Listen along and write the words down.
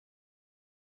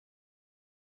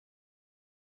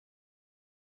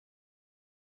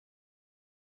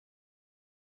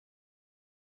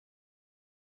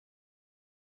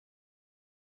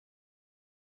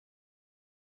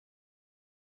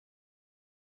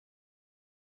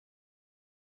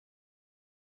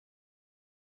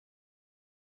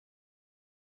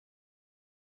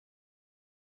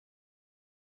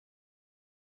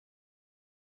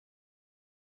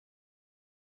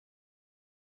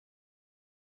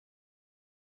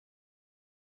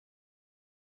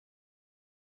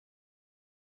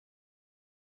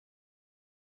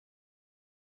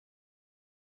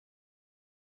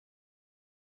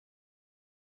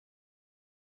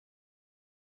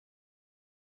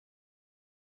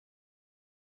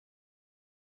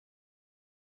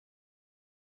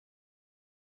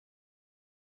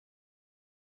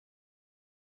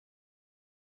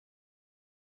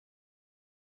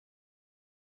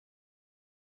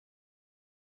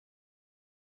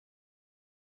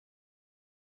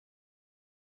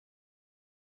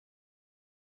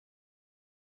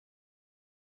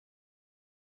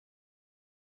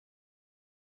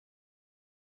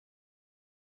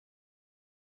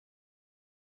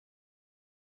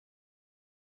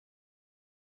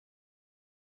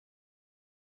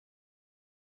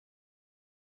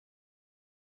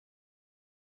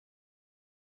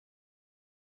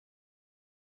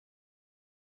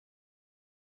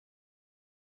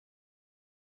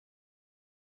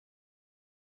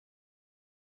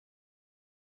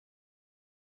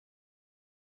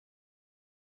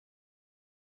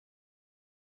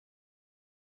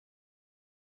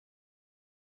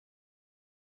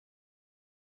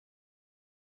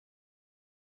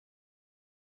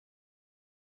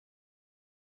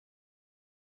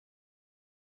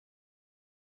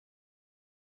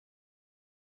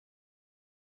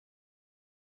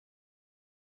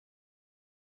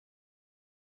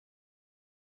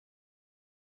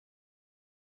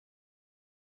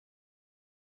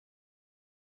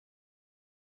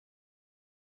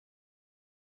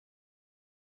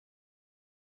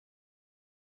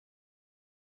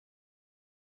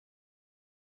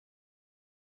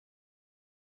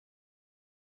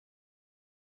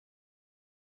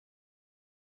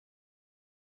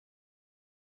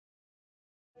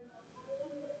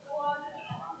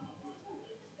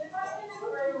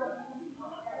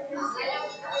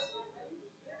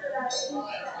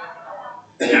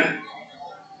Time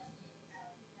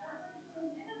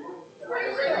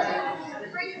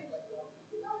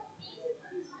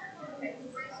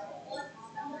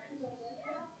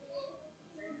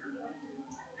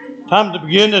to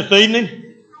begin this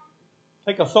evening.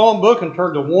 Take a psalm book and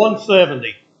turn to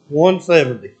 170.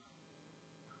 170.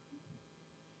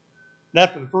 And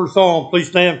after the first psalm, please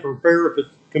stand for prayer if it's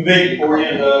convenient for you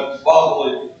in the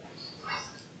Bible.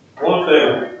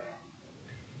 170.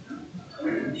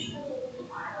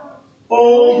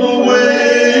 Oh, the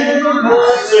way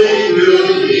my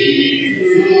Savior leads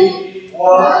me,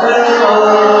 what am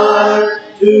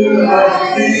I to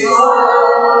ask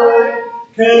beside?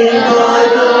 Can I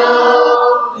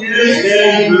doubt His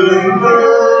tender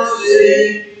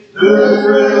mercy, who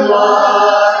through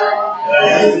life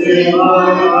has been my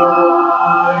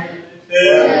guide?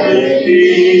 Every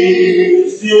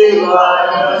peace,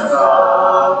 divine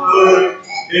comfort,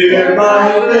 here by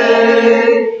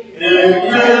faith, and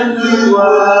can do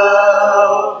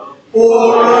well,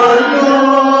 for I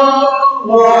know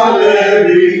whatever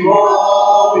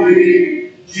befall me,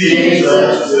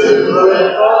 Jesus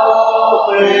doeth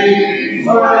all things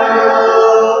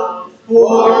well.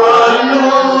 For I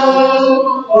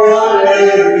know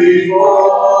whatever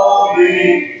befall me,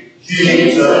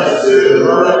 Jesus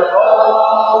doeth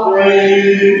all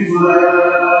things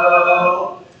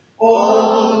well.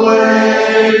 All the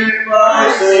way my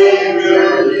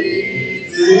Savior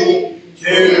leads me,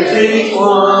 to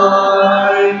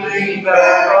winding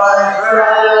back my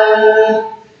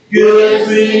friend, gives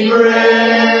me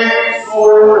grace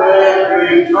for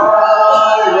every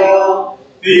trial,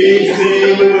 feeds me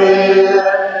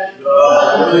with the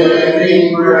living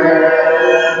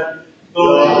bread.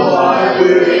 Though my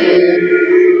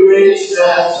weary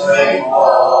steps may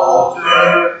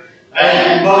falter,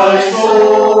 and my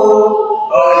soul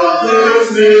others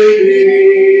may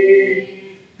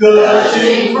be,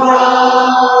 gushing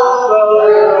from the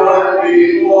rock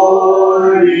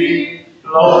before me,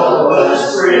 Lord, the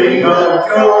spring of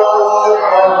joy I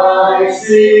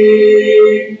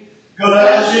see.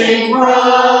 Gushing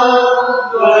from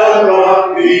the rock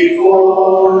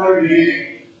before me,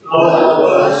 Lord,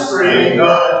 the spring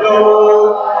of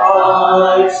joy I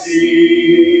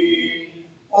see.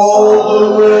 All the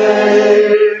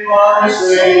way my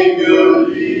Savior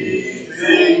leads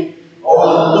me,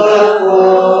 on the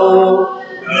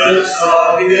fullness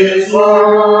of His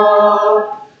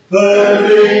love,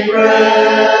 perfect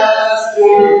rest to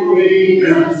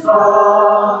kingdom's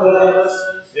promise,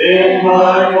 in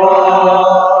my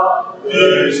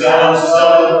Father's house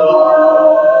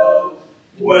above.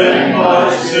 When my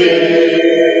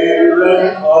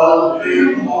spirit of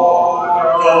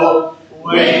immortal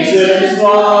wings its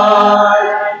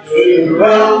flight to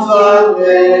realms of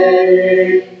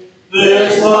day,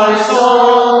 this my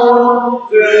song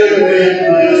through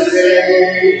endless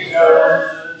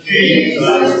ages,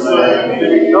 Jesus led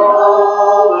me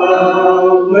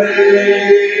all the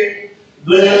way.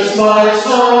 This my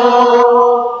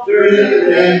song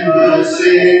through endless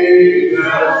ages,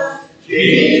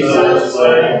 Jesus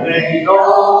led me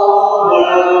all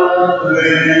the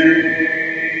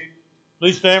way.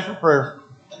 Please stand for prayer.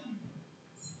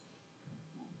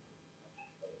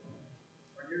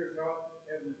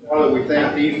 Father, we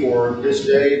thank Thee for this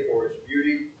day, for its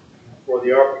beauty, for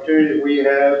the opportunity that we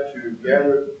have to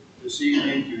gather this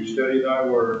evening to study Thy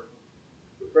Word.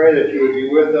 We pray that You would be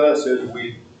with us as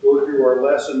we go through our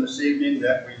lesson this evening,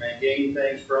 that we may gain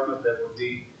things from it that will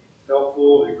be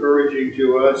helpful, encouraging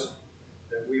to us,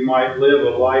 that we might live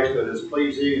a life that is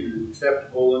pleasing and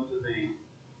acceptable unto Thee.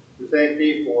 We thank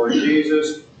Thee for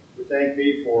Jesus. We thank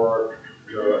Thee for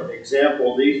the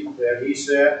example that He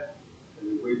set.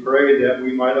 And we pray that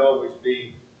we might always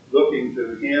be looking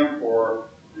to Him for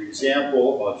an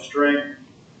example of strength,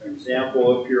 an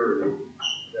example of purity,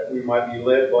 that we might be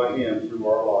led by Him through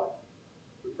our life.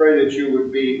 We pray that You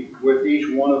would be with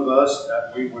each one of us,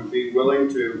 that we would be willing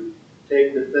to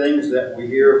take the things that we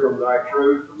hear from Thy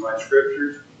truth, from Thy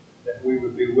Scriptures, that we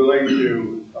would be willing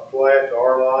to apply it to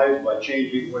our lives by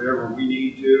changing whatever we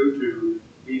need to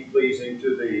be pleasing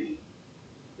to Thee.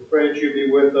 We pray that You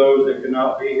be with those that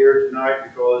cannot be here tonight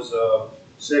because of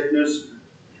sickness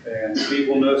and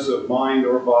feebleness of mind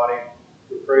or body.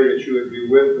 We pray that You would be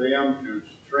with them to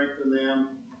strengthen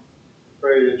them. We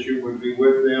pray that You would be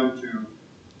with them to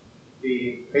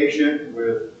be patient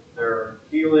with their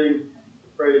healing. We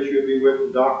pray that You would be with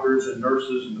the doctors and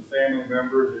nurses and the family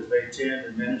members as they tend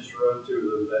and minister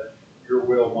unto them, that Your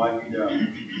will might be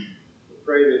done. We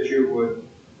pray that You would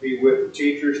be with the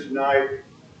teachers tonight.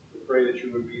 We pray that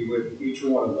You would be with each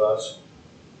one of us.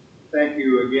 Thank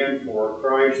You again for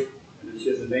Christ, and it's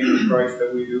in the name of Christ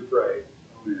that we do pray.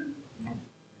 Amen.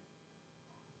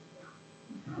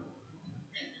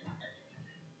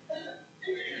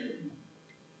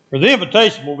 For the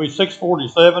invitation will be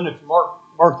 647. If you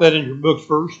mark that in your books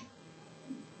first.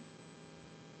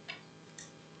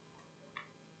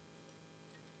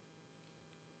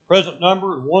 Present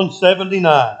number is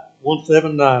 179.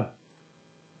 179.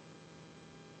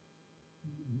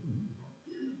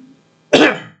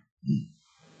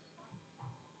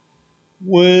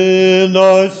 When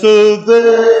I survey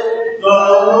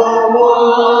the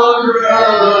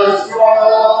wondrous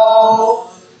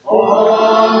cross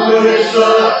on which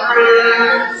the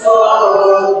Prince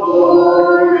of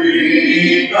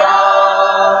Glory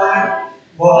died,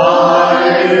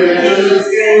 my riches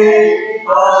gain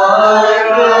I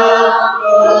count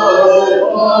the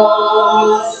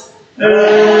loss,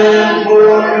 and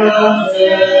were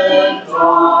content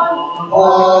on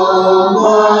all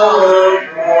my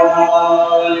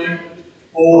pride.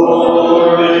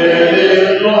 For it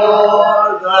is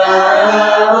Lord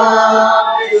that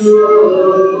I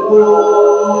should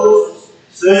boast,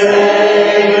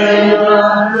 save in the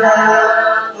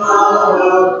death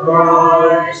of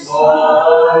Christ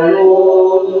my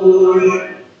Lord.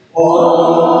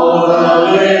 All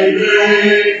the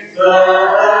things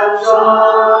that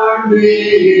charm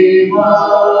me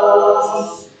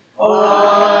most, I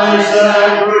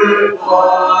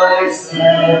sacrifice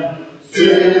them to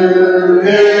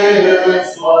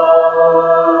His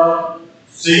love.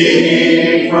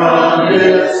 Singing from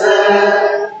His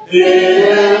head,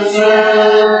 His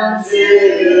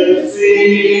sensitive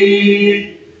feet,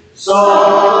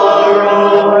 sorrow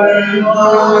and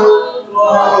love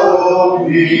follow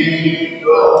me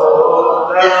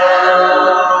go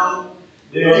down.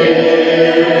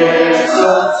 Days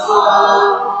of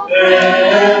sorrow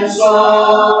and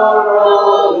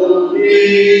sorrow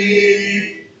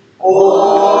leave,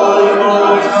 o'er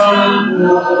my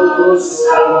trembles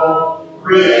so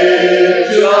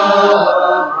rich a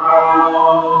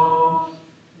crown.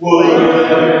 Would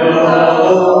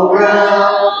the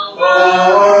realm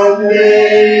of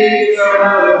nature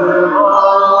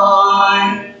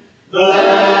mine,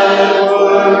 that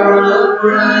were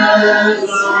present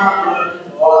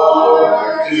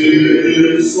far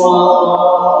too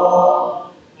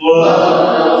small,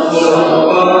 love so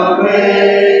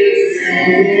amazing,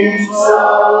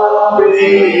 so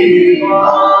divine,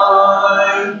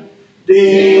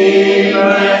 deep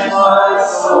as my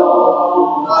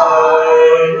soul, my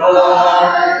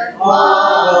life,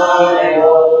 my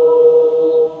all.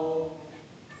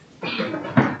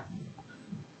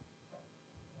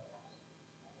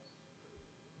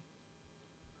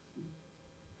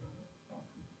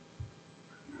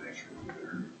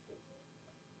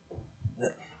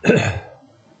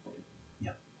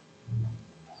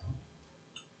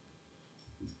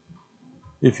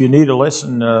 If you need a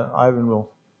lesson, Ivan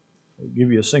will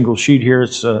give you a single sheet here.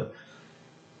 It's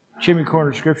Chimney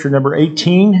Corner Scripture number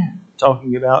 18,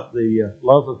 talking about the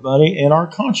love of money and our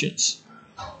conscience.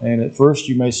 And at first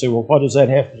you may say, well, what does that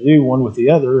have to do one with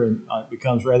the other? And it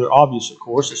becomes rather obvious, of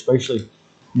course, especially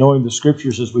knowing the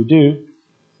Scriptures as we do,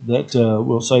 that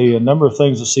we'll say a number of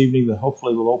things this evening that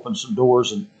hopefully will open some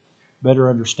doors and better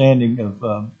understanding of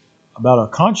about our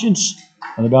conscience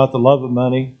and about the love of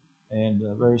money and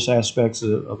various aspects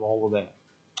of all of that.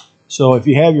 So if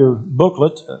you have your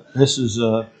booklet, this is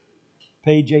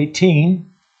page 18,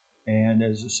 and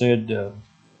as I said,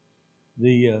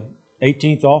 the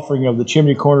 18th offering of the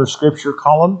Chimney Corner Scripture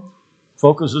column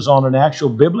focuses on an actual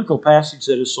biblical passage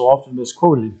that is so often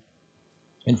misquoted.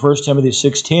 In 1 Timothy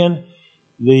 6:10,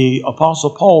 the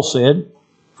Apostle Paul said,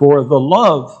 "For the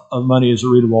love of money is the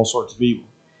root of all sorts of evil."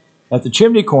 At the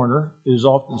Chimney Corner, it is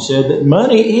often said that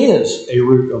money is a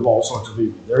root of all sorts of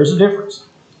evil. There is a difference.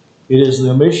 It is the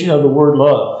omission of the word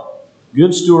love.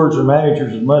 Good stewards or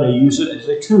managers of money use it as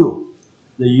a tool.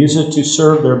 They use it to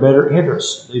serve their better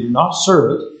interests. They do not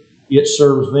serve it, it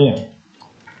serves them.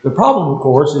 The problem, of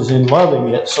course, is in loving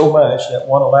it so much that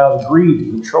one allows greed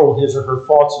to control his or her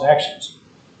thoughts and actions.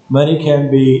 Money can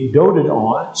be doted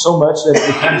on so much that it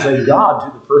becomes a god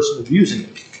to the person abusing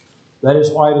it. That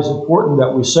is why it is important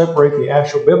that we separate the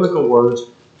actual biblical words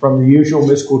from the usual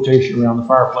misquotation around the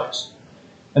fireplace.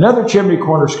 Another Chimney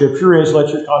Corner Scripture is, "Let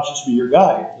your conscience be your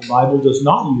guide." The Bible does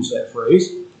not use that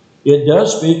phrase. It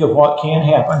does speak of what can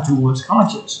happen to one's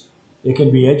conscience. It can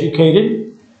be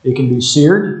educated, it can be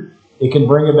seared, it can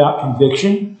bring about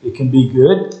conviction, it can be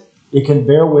good, it can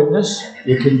bear witness,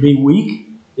 it can be weak,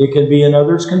 it can be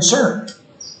another's concern.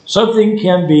 Something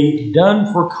can be done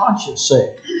for conscience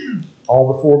sake.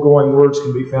 All the foregoing words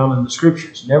can be found in the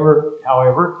Scriptures. Never,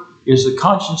 however, is the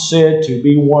conscience said to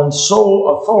be one's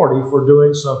sole authority for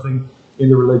doing something in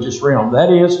the religious realm.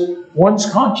 That is, one's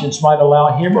conscience might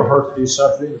allow him or her to do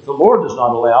something that the Lord does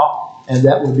not allow, and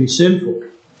that would be sinful.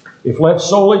 If left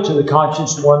solely to the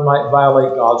conscience, one might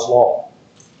violate God's law.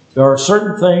 There are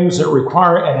certain things that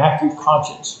require an active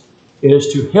conscience. It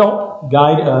is to help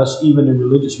guide us even in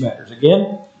religious matters.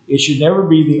 Again, it should never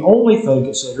be the only thing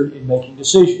considered in making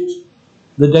decisions.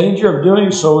 The danger of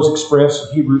doing so is expressed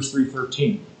in Hebrews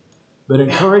 3:13. But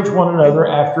encourage one another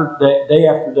day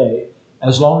after day,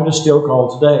 as long as it is still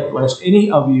called today, lest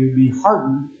any of you be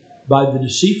hardened by the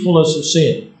deceitfulness of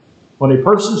sin. When a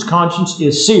person's conscience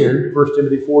is seared, 1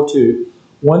 Timothy 4:2,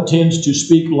 one tends to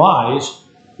speak lies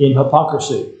in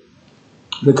hypocrisy.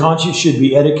 The conscience should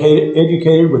be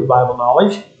educated with Bible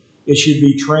knowledge. It should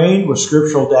be trained with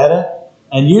scriptural data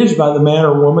and used by the man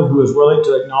or woman who is willing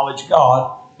to acknowledge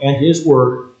God and His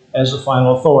Word as the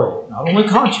final authority, not only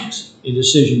conscience in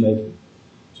decision making.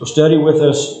 So study with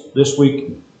us this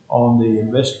week on the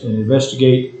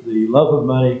investigate the love of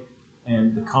money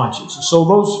and the conscience. So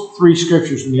those three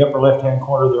scriptures in the upper left-hand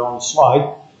corner there on the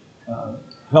slide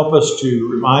help us to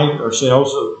remind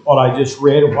ourselves of what I just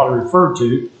read and what I referred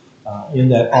to in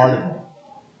that article.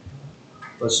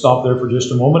 Let's stop there for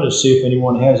just a moment and see if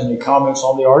anyone has any comments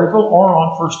on the article or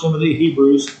on 1 Timothy,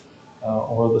 Hebrews,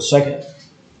 or the second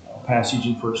passage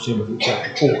in 1 Timothy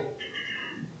chapter 4.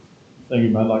 Anything you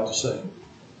might like to say?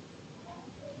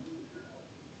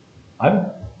 I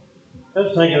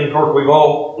was thinking, of course, we've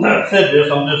all said this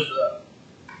on this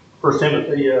 1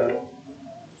 Timothy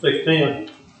 6:10.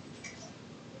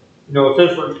 You know, it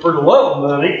says for the love of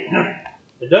money,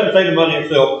 it doesn't say the money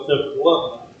itself, it says for the love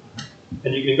of money.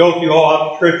 And you can go through all of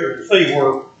the scripture and see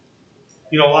where,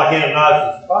 you know, like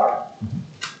Ananias and Sapphira.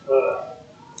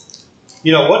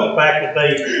 You know, it wasn't the fact that they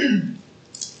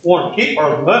wanted to keep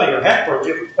part of the money or half part of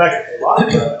it, it was the fact that they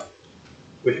liked it.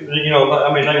 Which, you know,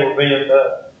 I mean, they were being,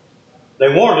 they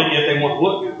wanted it, yet they wanted to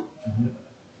look good. Mm-hmm.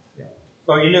 Yeah.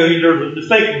 So, you know, there's a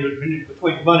distinction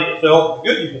between the money itself and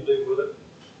the good you can do with it,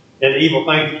 and the evil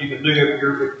things that you can do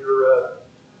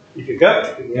if you got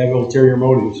it. You have ulterior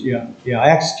motives, yeah. Yeah,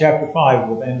 Acts chapter 5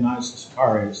 with Ananias and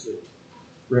Sapphira is the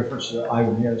reference that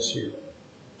Ivan has here.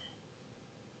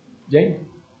 Jane?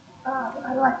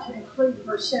 I'd like to include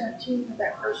verse 17 of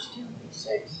that 1 Timothy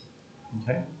 6.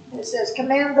 Okay. It says,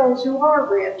 command those who are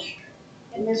rich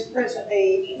in this present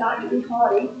age not to be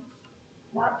haughty,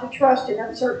 not to trust in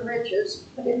uncertain riches,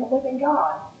 but in the living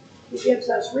God, who gives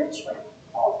us richly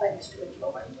all things to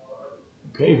enjoy.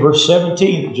 Okay, verse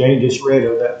 17 that Jane just read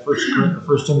of that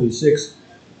 1 Timothy 6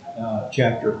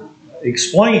 chapter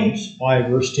explains why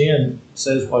verse 10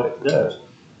 says what it does.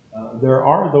 There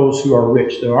are those who are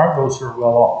rich. There are those who are well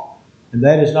off. And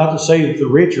that is not to say that the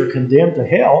rich are condemned to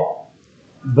hell,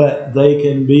 but they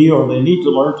can be, or they need to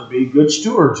learn to be, good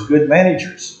stewards, good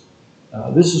managers.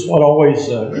 This is what always,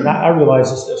 and I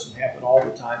realize this doesn't happen all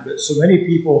the time, but so many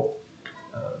people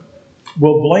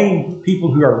will blame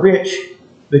people who are rich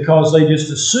because they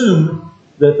just assume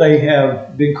that they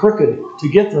have been crooked to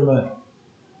get their money.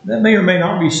 That may or may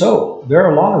not be so. There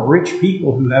are a lot of rich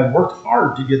people who have worked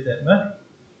hard to get that money.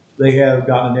 They have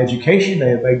gotten an education. They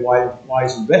have made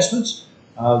wise investments.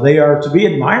 They are to be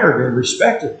admired and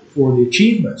respected for the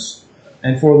achievements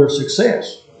and for their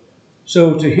success.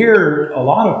 So to hear a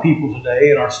lot of people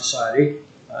today in our society,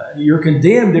 you're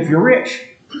condemned if you're rich.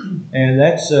 And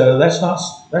that's not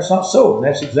so. And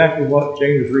that's exactly what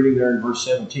Jane was reading there in verse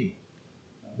 17.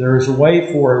 There is a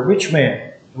way for a rich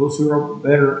man, those who are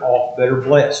better off, better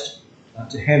blessed,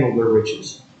 to handle their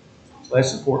riches. So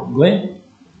that's important. Glenn?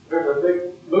 There's a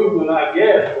big movement, I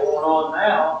guess, going on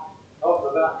now,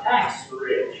 talking about tax the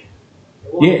rich.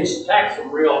 They want Yes. to tax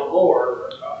them real more.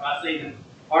 I seen an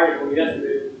article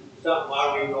yesterday, something I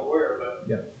don't even know where, but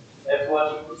Yeah. that's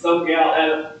what some gal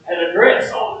had a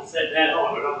dress on and said that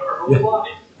on it on her whole life.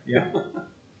 Yeah.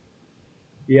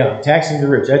 Yeah, taxing the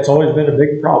rich. That's always been a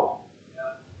big problem.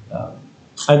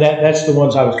 And that's the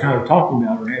ones I was kind of talking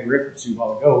about or had reference to a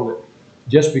while ago, that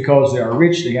just because they are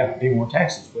rich, they have to pay more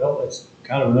taxes. Well, that's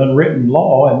kind of an unwritten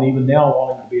law, and even now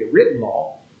wanting to be a written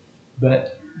law.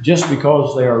 But just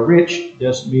because they are rich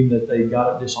doesn't mean that they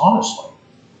got it dishonestly.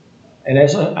 And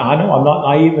as I know, I'm not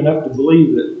naive enough to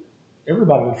believe that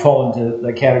everybody would fall into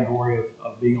the category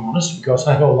of being honest, because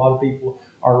I know a lot of people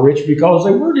are rich because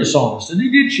they were dishonest and they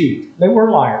did cheat. They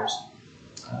were liars.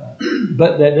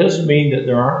 But that doesn't mean that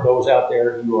there aren't those out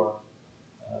there who are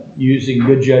using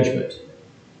good judgment.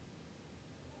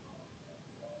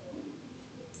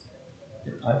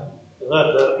 That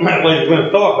lady we're going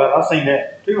to talk about, I seen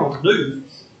that too on the news.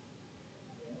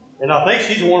 And I think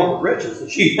she's one of the richest,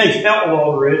 and she hangs out with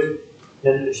all the rich.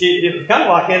 And it was kind of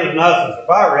like Ananias and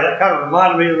Sapphira. That kind of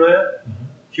reminded me of that. Mm-hmm.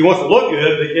 She wants to look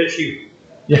good, but yet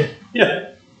Yeah. yeah.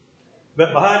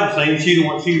 But behind the scenes, she's the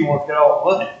one who wants to get all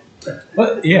the money.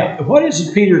 But yeah, what is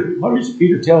it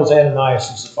Peter tells Ananias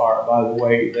and Sapphira, by the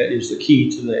way, that is the key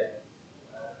to that?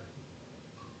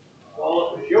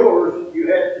 Well, it was yours, you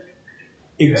had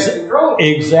control.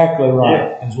 Exactly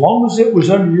right. Yeah. As long as it was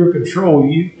under your control,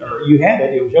 you had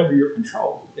it, it was under your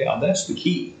control. Yeah, that's the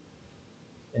key.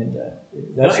 And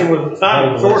that's It was the sign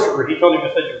of the sorcerer. He told him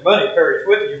to set your money perish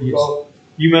with you because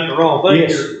you meant the wrong thing.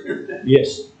 Yes.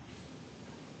 Yes.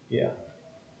 Yeah.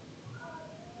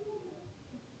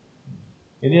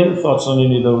 Any other thoughts on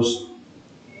any of those?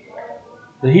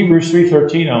 The Hebrews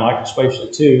 3:13 I like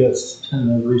especially too. That's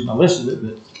another reason I listed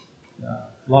it. But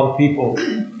a lot of people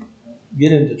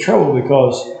get into trouble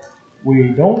because we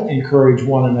don't encourage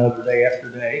one another day after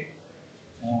day.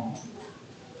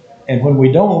 And when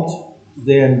we don't,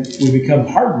 then we become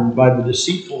hardened by the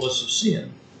deceitfulness of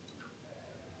sin.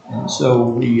 And so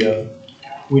we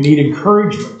need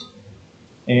encouragement.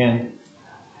 And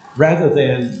rather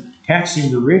than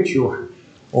taxing the rich or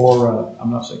I'm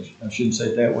not saying, I shouldn't say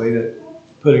it that way, that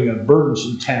putting a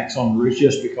burdensome tax on the rich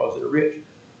just because they're rich,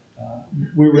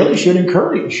 we really should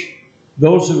encourage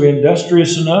those who are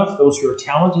industrious enough, those who are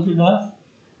talented enough,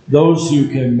 those who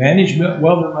can manage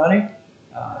well their money.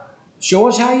 Show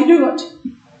us how you do it.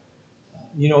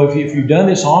 You know, if you've done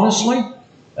this honestly,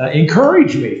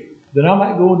 encourage me, then I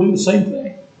might go and do the same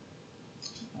thing.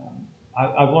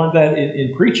 I've learned that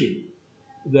in preaching,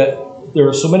 that there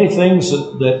are so many things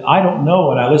that I don't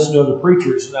know, and I listen to other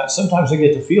preachers, and sometimes I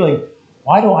get the feeling,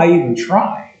 why do I even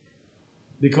try?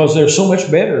 Because they're so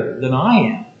much better than I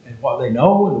am, and what they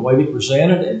know, and the way they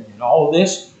present it, and all of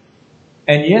this.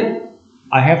 And yet,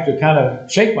 I have to kind of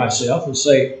shake myself and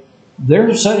say,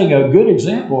 they're setting a good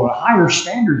example, a higher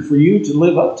standard for you to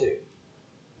live up to.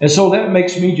 And so that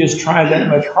makes me just try that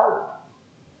much harder.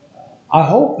 I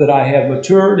hope that I have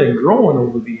matured and grown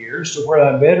over the years to where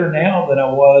I'm better now than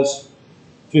I was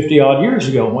 50 odd years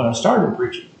ago when I started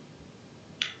preaching.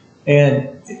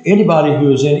 And anybody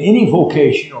who is in any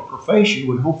vocation or profession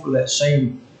would hope for that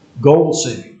same goal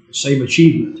setting, same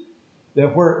achievement.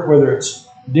 That whether it's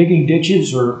digging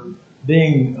ditches or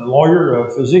being a lawyer,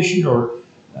 a physician, or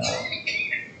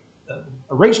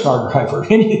a race car driver,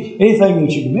 anything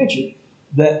that you can mention,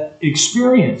 that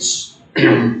experience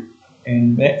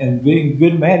and being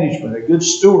good management, a good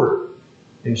steward,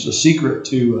 is the secret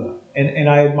to, and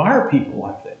I admire people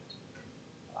like that.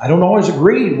 I don't always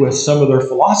agree with some of their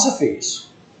philosophies,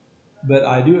 but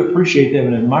I do appreciate them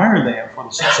and admire them for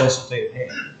the success that they've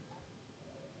had.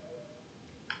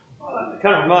 Well, it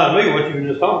kind of reminded me of what you were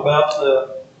just talking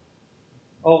about,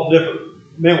 all the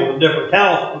different men with different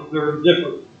talents, there are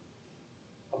different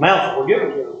amounts that we're given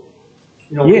to them.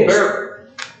 You know, Yes. fair.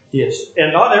 Yes.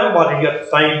 And not everybody got the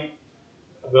same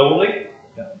ability,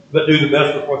 but do the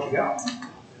best with what you got.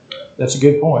 That's a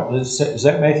good point. Is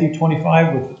that Matthew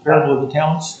 25 with the parable of the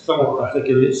talents? Somewhere. I think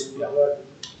it is.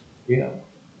 Yeah.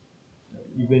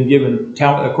 You've been given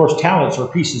talent. Of course, talents are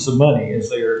pieces of money, as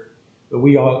they are, but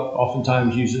we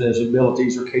oftentimes use it as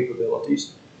abilities or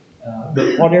capabilities.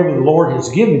 But whatever the Lord has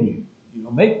given you,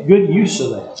 make good use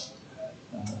of that.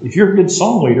 If you're a good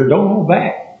song leader, don't hold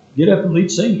back. Get up and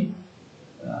lead singing.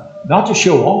 Not to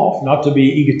show off, not to be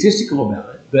egotistical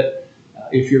about it, but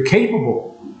if you're capable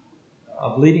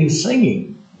of leading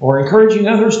singing or encouraging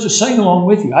others to sing along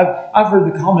with you. I've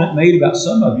heard the comment made about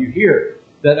some of you here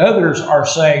that others are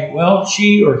saying, well,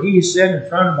 she or he said in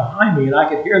front and behind me, and I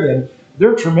could hear them.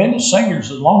 They're tremendous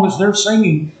singers. As long as they're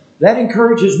singing, that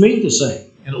encourages me to sing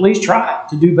and at least try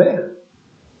to do better.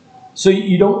 So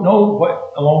you don't know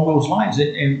what along those lines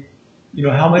and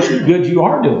how much good you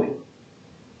are doing.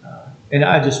 And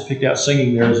I just picked out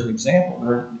singing there as an example.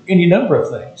 There are any number of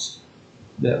things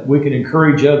that we can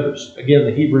encourage others. Again,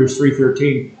 the Hebrews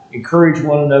 3:13, encourage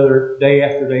one another day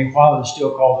after day while it is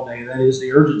still called a day. That is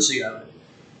the urgency of it,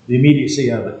 the immediacy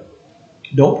of it.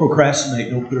 Don't procrastinate,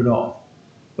 don't put it off.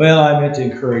 Well, I meant to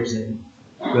encourage them,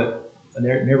 but I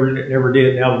never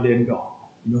did. Now they're dead and gone.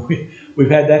 We've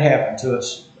had that happen to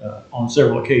us on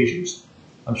several occasions.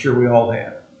 I'm sure we all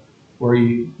have, where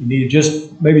you need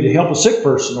just maybe to help a sick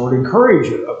person or to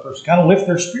encourage a person, kind of lift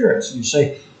their spirits. And you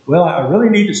say, well, I really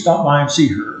need to stop by and see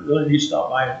her. I really need to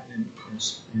stop by and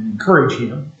encourage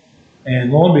him.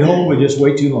 And lo and behold, we just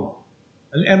wait too long.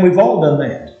 And we've all done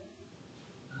that.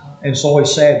 And it's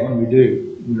always sad when we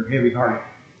do. We're heavy-hearted.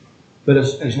 But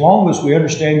as long as we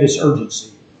understand this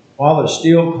urgency, while it's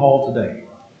still called today,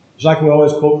 it's like we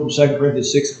always quote from 2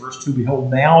 Corinthians 6, verse 2, behold,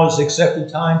 now is the accepted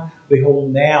time.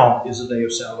 Behold, now is the day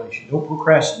of salvation. Don't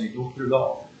procrastinate. Don't put it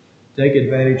off. Take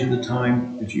advantage of the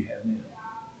time that you have now.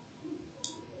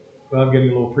 Well, I'm getting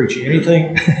a little preachy.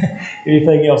 Anything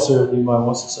else there that anybody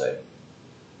wants to say?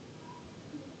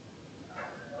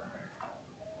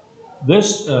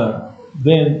 This,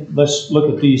 then, let's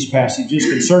look at these passages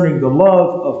concerning the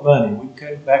love of money. We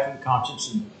can come back to the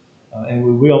conscience, and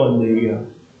we will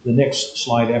in the next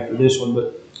slide after this one.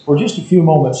 But for just a few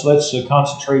moments, let's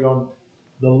concentrate on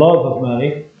the love of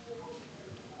money.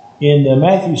 In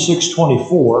Matthew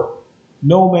 6:24,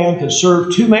 no man can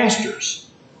serve two masters,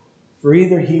 for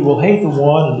either he will hate the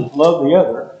one and love the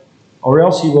other, or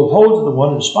else he will hold to the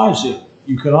one and despise him.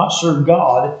 You cannot serve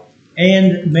God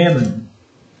and mammon.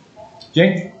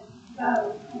 Jane?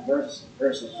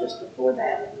 Verses just before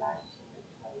that in Matthew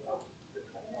 21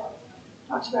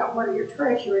 talks about where your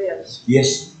treasure is.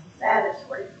 Yes. That is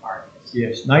where your heart is.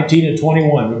 Yes. 19 and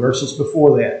 21, the verses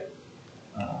before that,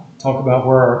 talk about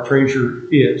where our treasure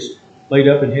is, laid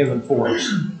up in heaven for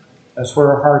us. That's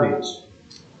where our heart is.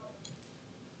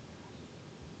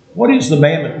 What is the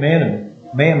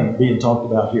mammon being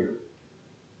talked about here?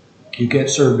 You can't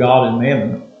serve God and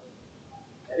mammon.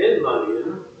 That is money,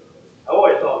 isn't it? I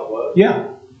always thought it was. Yeah.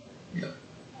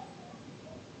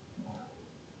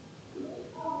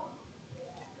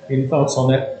 Any thoughts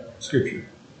on that scripture?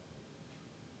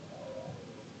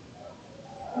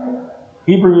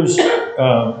 Hebrews,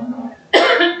 I'll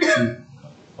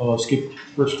skip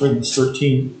 1 Corinthians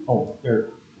 13. Oh, there.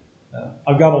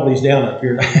 I've got all these down up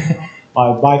here.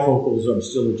 My bifocals are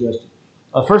still adjusted.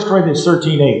 1 Corinthians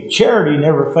 13:8. Charity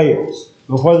never fails,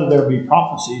 but whether there be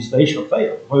prophecies, they shall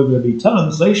fail. Whether there be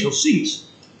tongues, they shall cease.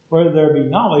 Whether there be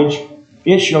knowledge,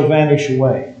 it shall vanish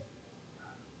away.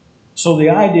 So the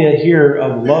idea here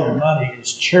of love of money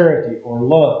is charity or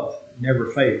love never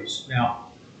fails. Now,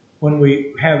 when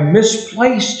we have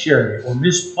misplaced charity or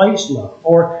misplaced love,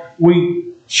 or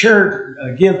we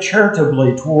give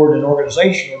charitably toward an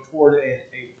organization or toward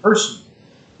a person,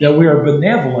 that we are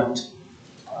benevolent,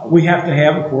 we have to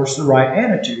have, of course, the right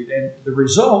attitude. And the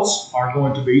results are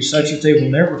going to be such that they will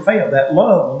never fail. That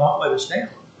love will not let us down.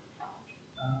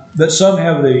 But some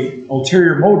have the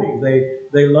ulterior motive.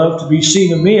 They love to be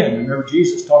seen of men. Remember,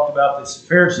 Jesus talked about this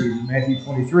Pharisees in Matthew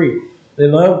 23. They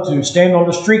love to stand on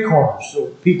the street corners so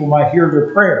people might hear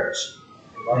their prayers.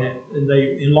 And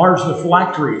they enlarge the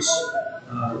phylacteries.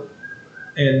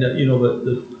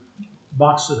 The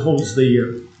box that holds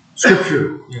the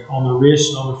scripture on the wrist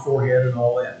and on the forehead and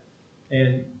all that.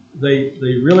 And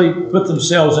they really put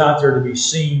themselves out there to be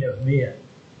seen of men.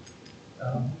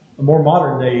 A more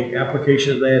modern day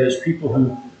application of that is people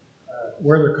who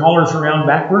wear their collars around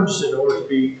backwards in order to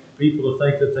be people to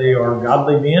think that they are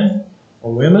godly men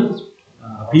or women.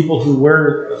 People who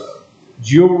wear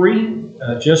jewelry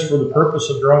just for the purpose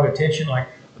of drawing attention, like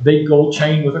a big gold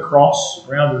chain with a cross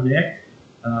around their neck.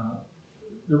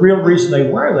 The real reason they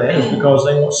wear that is because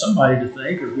they want somebody to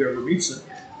think, or whoever meets them,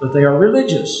 that they are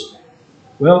religious.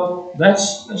 Well,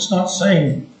 that's not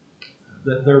saying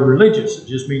that they're religious. It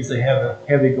just means they have a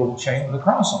heavy gold chain with a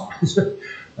cross on it.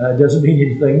 It doesn't mean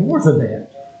anything more than that.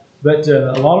 But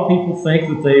a lot of people think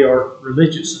that they are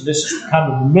religious, and this is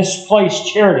kind of misplaced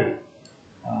charity,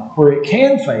 where it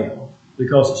can fail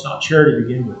because it's not charity to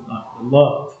begin with, not the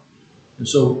love. And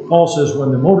so Paul says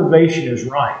when the motivation is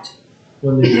right,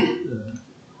 when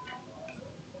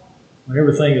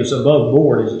everything is above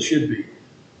board as it should be,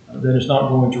 then it's not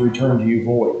going to return to you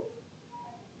void.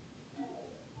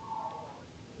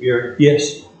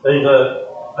 Yes. That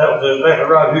was exactly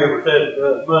right here. We said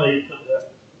money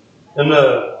in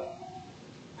the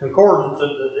concordance,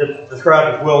 it's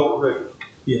described as wealth or riches.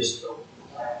 Yes.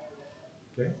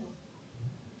 Okay.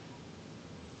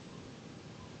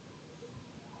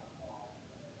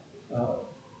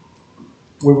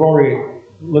 We've already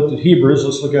looked at Hebrews.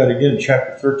 Let's look at it again,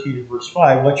 chapter 13 and verse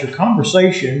 5. Let your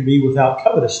conversation be without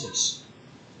covetousness,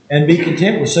 and be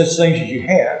content with such things as you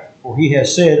have. For he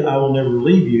has said, I will never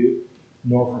leave you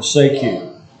nor forsake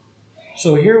you.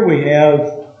 So here we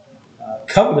have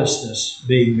covetousness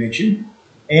being mentioned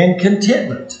and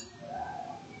contentment.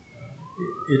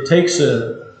 It takes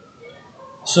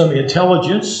some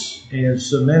intelligence and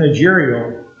some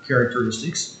managerial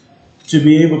characteristics to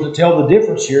be able to tell the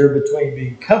difference here between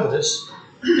being covetous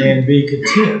and being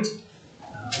content.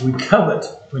 We covet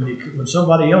when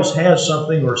somebody else has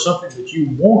something or something that you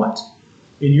want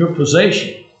in your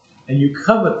possession, and you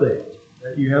covet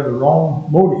that you have the wrong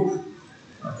motive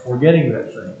for getting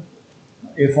that thing.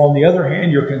 If, on the other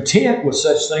hand, you're content with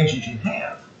such things as you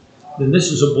have, then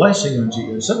this is a blessing unto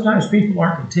you. And sometimes people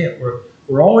aren't content.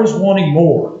 We're always wanting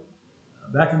more.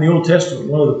 Back in the Old Testament,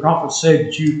 one of the prophets said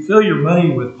that you fill your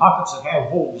money with pockets that have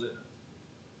holes in them.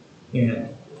 And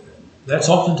that's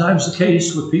oftentimes the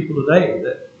case with people today,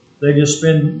 that they just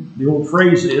spend, the old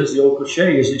phrase is, the old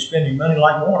cliche is, they're spending money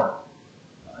like water.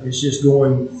 It's just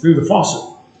going through the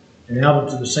faucet and out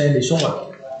into the sandy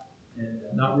soil.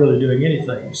 and not really doing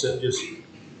anything except just,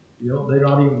 they're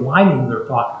not even lining their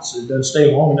pockets. It doesn't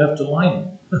stay long enough to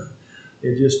line them.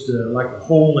 It just, like a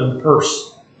hole in the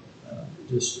purse,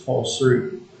 just falls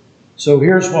through. So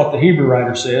here's what the Hebrew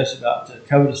writer says about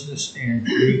covetousness and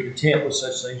being content with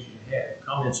such things as you have.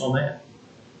 Comments on that?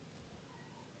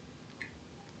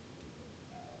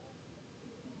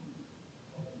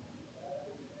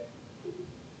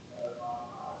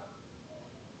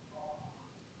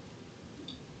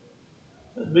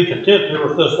 Be content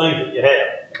with those things that you have.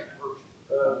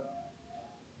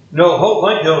 The whole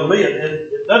thing tells me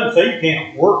it doesn't say you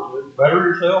can't work to better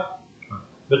yourself,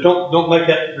 but don't make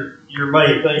that your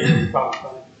main thing, your common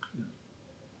thing.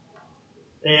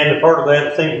 And a part of that,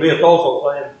 it seems to me, it's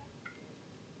also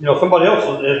saying, somebody else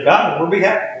has got it, we'll be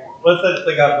happy for them. Let's say that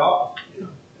they got it off.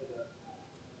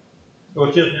 So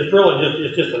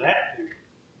it's just an attitude.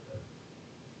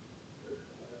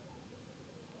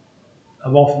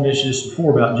 I've often mentioned this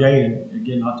before about Jane, and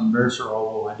again, not to embarrass her,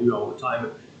 although I do all the time,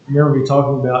 but remember me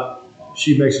talking about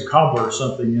she makes a cobbler or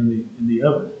something in the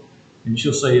oven, and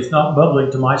she'll say, it's not bubbling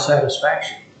to my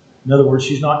satisfaction. In other words,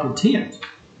 she's not content.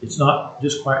 It's not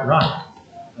just quite right.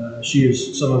 She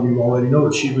is, some of you already know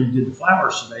that she redid the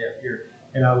flowers today up here,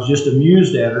 and I was just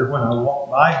amused at her when I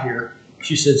walked by here.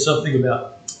 She said something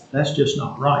about, that's just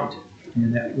not right.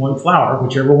 And that one flower,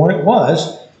 whichever one it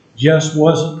was, just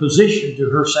wasn't positioned to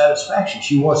her satisfaction.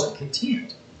 She wasn't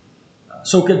content.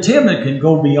 So contentment can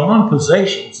go beyond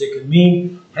possessions. It can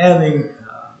mean having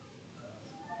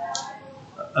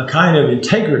a kind of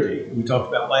integrity we talked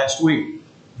about last week,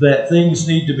 that things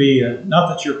need to be, not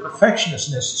that you're a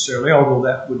perfectionist necessarily, although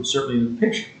that would certainly in the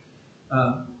picture,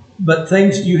 but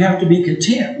things, you have to be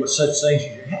content with such things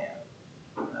as you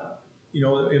have.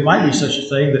 It might be such a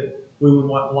thing that we would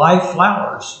want live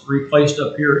flowers replaced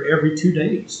up here every 2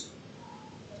 days.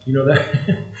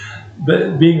 That,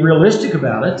 but being realistic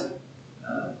about it,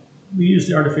 we use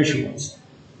the artificial ones.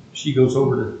 She goes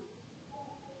over to,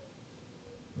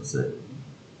 what's that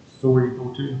store you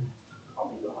go to?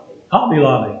 Hobby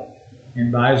Lobby.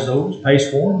 And buys those, pays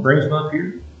for them, brings them up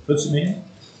here, puts them in.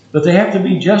 But they have to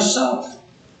be just so.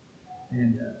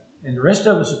 And the rest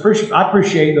of us I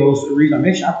appreciate those. The reason I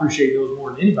mention I appreciate those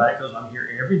more than anybody, because I'm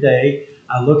here every day.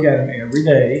 I look at them every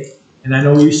day. And I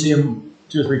know you see them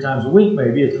 2 or 3 times a week,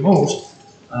 maybe at the most.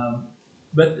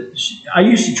 But I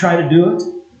used to try to do it.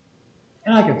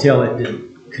 And I could tell it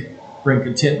didn't bring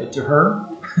contentment to her.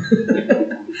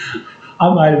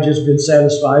 I might have just been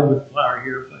satisfied with the flower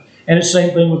here. And it's the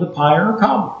same thing with a pie or a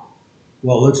cobbler.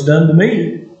 Well, it looks done to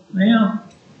me. Well,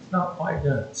 it's not quite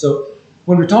done. So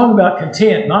when we're talking about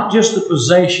content, not just the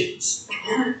possessions,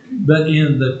 but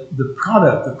in the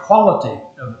product, the quality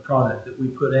of the product that we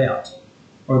put out,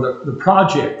 or the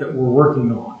project that we're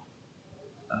working on.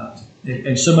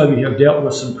 And some of you have dealt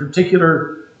with some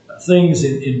particular things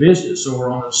in business or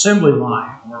on an assembly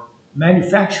line or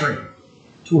manufacturing,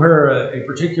 to where a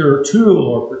particular tool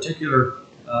or particular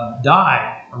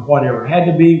die or whatever had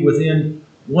to be within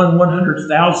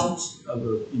 1/100,000th of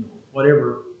the,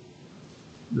 whatever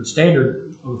the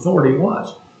standard of authority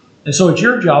was. And so it's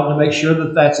your job to make sure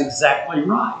that that's exactly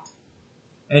right.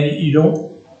 And you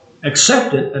don't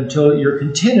accept it until you're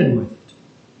contented with it.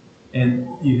 And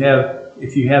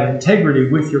if you have integrity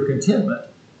with your contentment,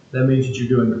 that means that you're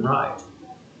doing it right.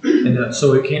 And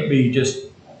so it can't be just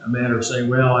a matter of saying,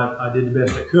 well, I did the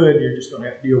best I could, you're just going to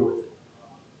have to deal with it.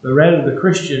 But rather, the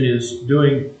Christian is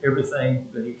doing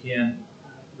everything that he can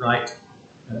right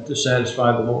to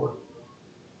satisfy the Lord.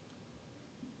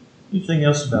 Anything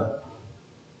else about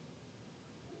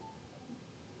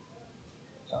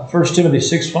it? 1 Timothy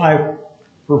 6:5,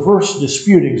 perverse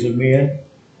disputings of men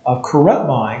of corrupt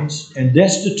minds and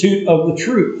destitute of the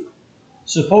truth,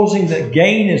 supposing that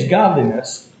gain is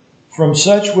godliness, from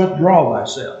such withdraw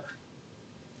thyself.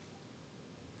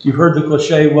 You've heard the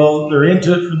cliche, well, they're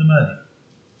into it for the money.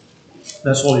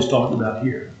 That's what he's talking about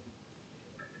here.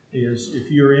 Is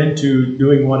if you're into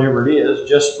doing whatever it is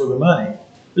just for the money.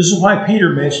 This is why Peter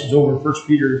mentions over in 1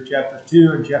 Peter chapter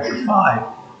 2 and chapter 5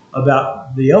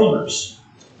 about the elders.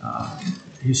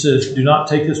 He says, do not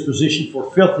take this position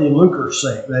for filthy lucre's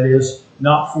sake. That is,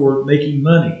 not for making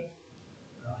money.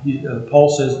 Paul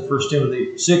says in 1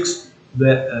 Timothy 6,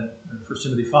 that 1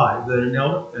 Timothy 5, that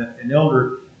an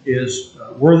elder is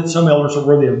worthy. Some elders are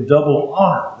worthy of double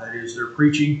honor. That is, they're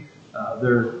preaching,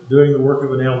 they're doing the work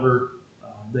of an elder.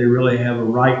 They really have a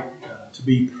right to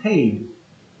be paid.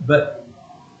 But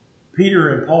Peter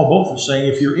and Paul both are saying,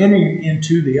 if you're entering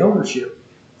into the eldership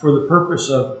for the purpose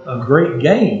of great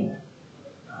gain,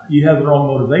 you have the wrong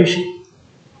motivation.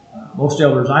 Most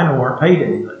elders I know aren't paid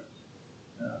anything.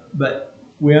 But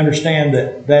we understand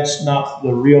that that's not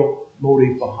the real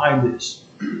motive behind this.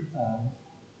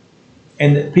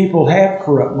 And that people have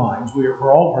corrupt minds.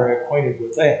 We're all very acquainted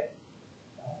with that.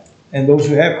 And those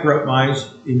who have corrupt minds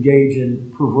engage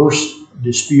in perverse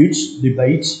disputes,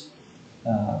 debates,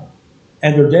 and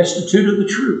they're destitute of the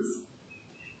truth.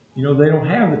 You know, they don't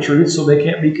have the truth, so they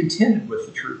can't be contented with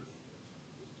the truth.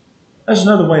 That's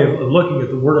another way of looking at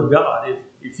the Word of God.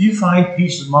 If you find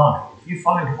peace of mind, if you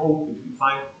find hope, if you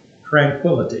find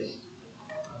tranquility,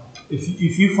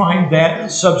 if you find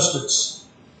that substance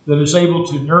that is able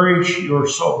to nourish your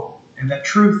soul, and that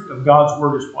truth of God's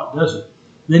Word is what does it,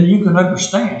 then you can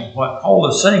understand what Paul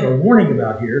is saying or warning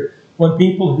about here when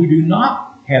people who do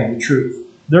not have the truth,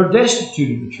 they're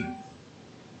destitute of the truth.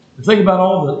 Think about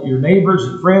all your neighbors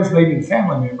and friends, maybe and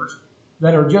family members,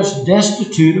 that are just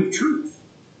destitute of truth.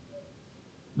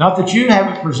 Not that you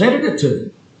haven't presented it to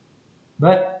them,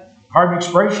 but, pardon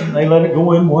expression, they let it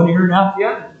go in one ear and out the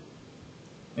other.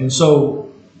 And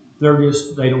so they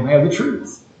don't have the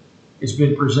truth. It's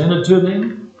been presented to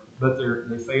them, but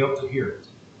they fail to hear it.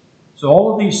 So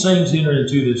all of these things enter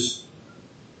into this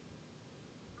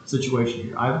situation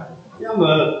here. Yeah, I'm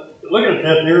looking at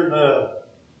that here.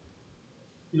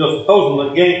 Supposing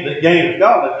the gain is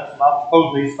godliness, and I'm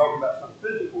supposing he's talking about something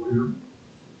physical here.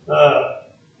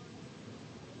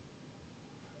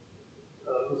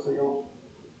 Let's see.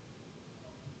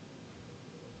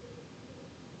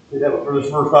 That was for this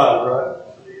verse 5, right?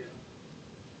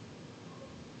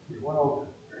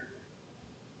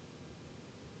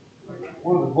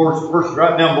 One of the verses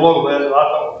right down below that I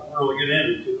thought would really get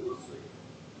into. Let's see.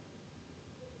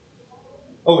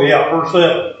 Oh yeah, verse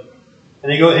 7.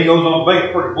 And he goes on to make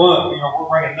it pretty blunt. We're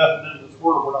bringing nothing into this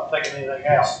world. We're not taking anything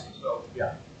out. So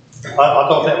yeah, I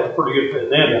thought that was pretty good fit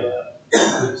into that.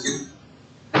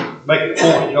 Make the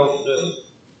point, the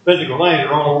physical things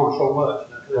are on order so much.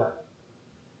 Right.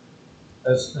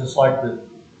 That's like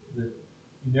the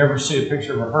you never see a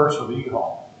picture of a hearse with a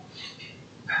U-Haul.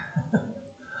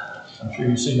 I'm sure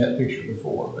you've seen that picture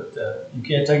before, but you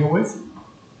can't take it with you.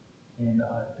 And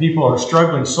people are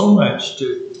struggling so much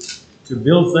to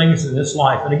build things in this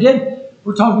life. And again,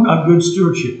 we're talking about good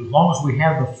stewardship. As long as we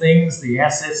have the things, the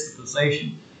assets, the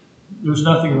possession, there's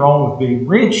nothing wrong with being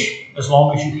rich as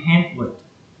long as you handle it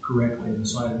correctly in the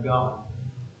sight of God.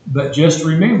 But just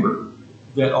remember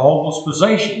that all those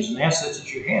possessions and assets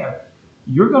that you have,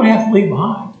 you're going to have to leave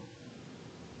behind.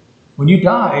 When you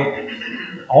die,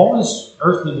 all this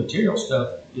earthly material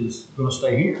stuff is going to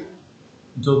stay here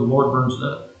until the Lord burns it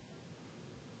up.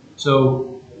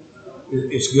 So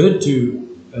it's good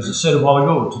to, as I said a while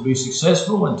ago, to be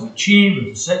successful and to achieve and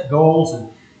to set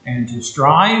goals and to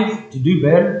strive to do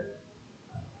better.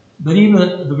 But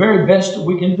even the very best that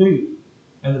we can do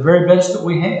and the very best that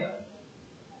we have,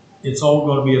 it's all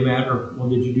going to be a matter of, well,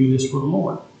 did you do this for the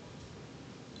Lord?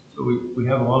 So we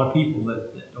have a lot of people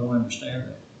that don't understand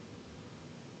that.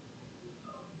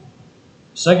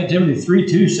 2 Timothy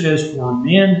 3:2 says, "For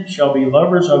men shall be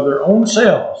lovers of their own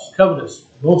selves, covetous,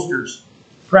 boasters,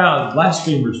 proud,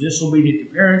 blasphemers, disobedient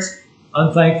to parents,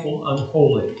 unthankful,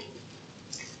 unholy."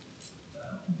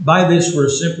 By this, we're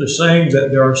simply saying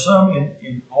that there are some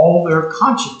in all their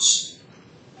conscience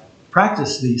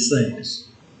practice these things.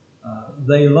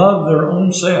 They love their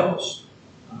own selves.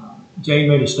 Jane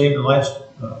made a statement last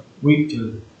week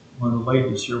to one of the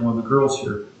ladies here, one of the girls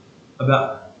here,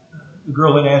 about the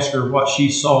girl had asked her what she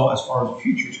saw as far as the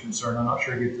future is concerned. I'm not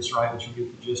sure I get this right, but you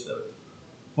get the gist of it.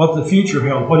 What the future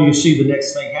held. What do you see the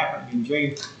next thing happening? And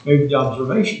Jane made the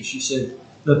observation. She said,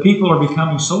 the people are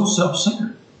becoming so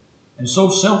self-centered and so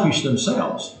selfish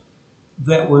themselves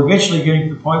that we're eventually getting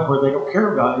to the point where they don't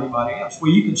care about anybody else.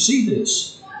 Well, you can see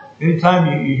this.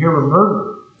 Anytime you hear a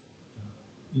murder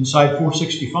inside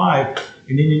 465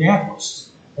 in Indianapolis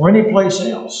or any place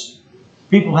else,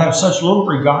 people have such little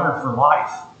regard for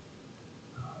life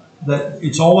that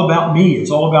it's all about me.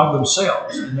 It's all about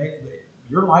themselves. And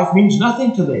your life means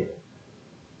nothing to them.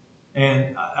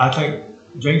 And I think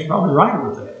Jane's probably right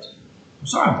with that. I'm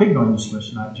sorry I'm picking on you so much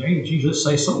tonight, Jane, but you just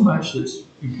say so much that's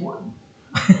important.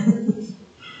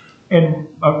 And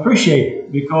I appreciate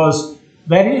it because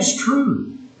that is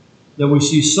true, that we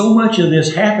see so much of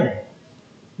this happening.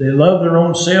 They love their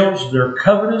own selves. They're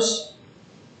covetous.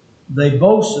 They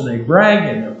boast and they brag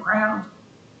and they're proud.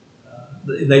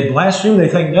 They blaspheme. They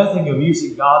think nothing of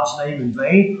using God's name in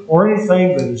vain or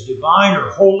anything that is divine or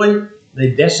holy.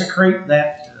 They desecrate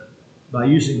that by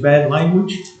using bad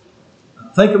language.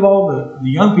 Think of all the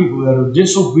young people that are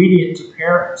disobedient to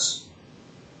parents,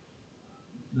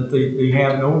 that they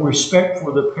have no respect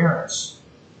for the parents.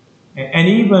 And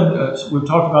even, we've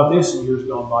talked about this in years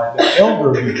gone by, the elder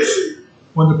abuse.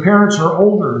 When the parents are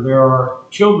older, there are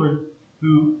children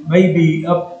who may be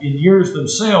up in years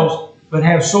themselves, but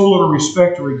have so little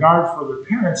respect or regard for their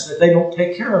parents that they don't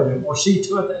take care of them or see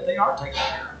to it that they are taken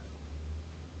care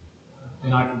of.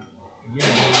 And I can, again,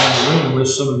 go around the room with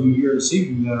some of you here this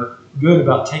evening that are good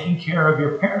about taking care of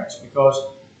your parents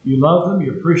because you love them,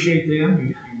 you appreciate them,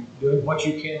 you're doing what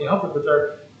you can to help them. But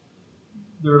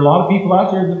there are a lot of people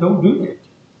out there that don't do that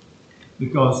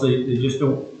because they just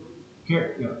don't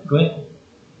care. Yeah, Glenn?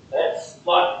 That's a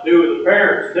lot to do with the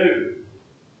parents too.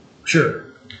 Sure.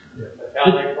 That's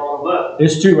how they brought them up.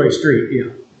 It's a two-way street,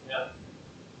 yeah. Yeah.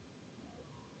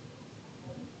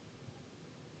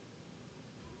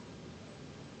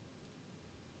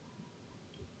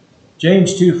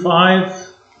 James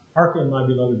 2:5, hearken, my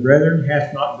beloved brethren,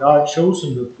 hath not God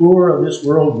chosen the poor of this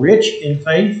world rich in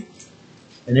faith,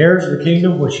 and heirs of the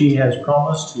kingdom which he has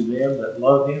promised to them that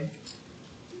love him?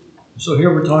 So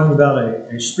here we're talking about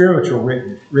a spiritual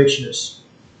richness.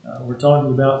 We're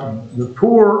talking about the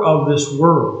poor of this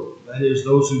world. That is,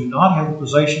 those who do not have the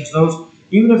possessions, those,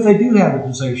 even if they do have the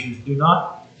possessions, do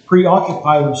not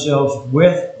preoccupy themselves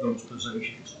with those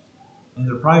possessions. And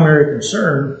their primary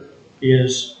concern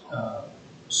is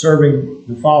serving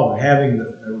the Father, having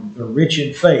the rich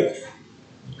in faith.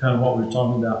 Kind of what we were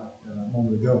talking about a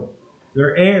moment ago.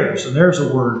 They're heirs, and there's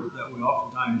a word that we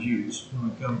oftentimes use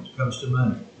when it comes to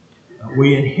money.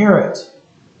 We inherit,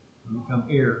 we become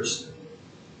heirs.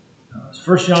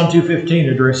 1 John 2:15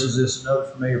 addresses this, another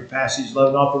familiar passage.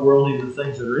 Love not the world, neither the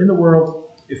things that are in the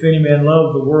world. If any man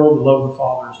love the world, the love of the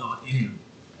Father is not in him.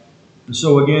 And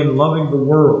so again, loving the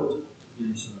world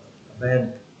is a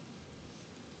bad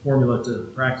formula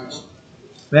to practice.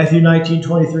 Matthew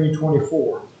 19:23 and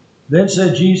 24. Then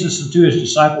said Jesus unto his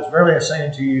disciples, verily I say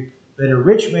unto you, that a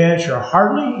rich man shall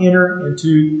hardly enter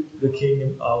into the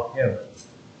kingdom of heaven.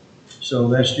 So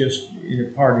that's just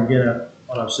in part, again,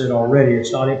 what I've said already.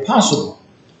 It's not impossible,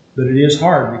 but it is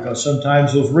hard because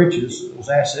sometimes those riches, those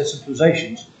assets and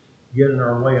possessions, get in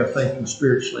our way of thinking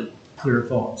spiritually clear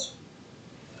thoughts.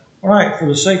 All right, for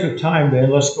the sake of time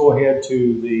then, let's go ahead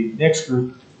to the next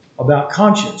group about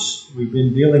conscience. We've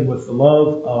been dealing with the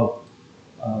love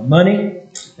of money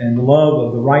and the love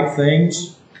of the right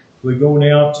things. We go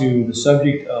now to the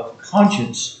subject of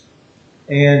conscience.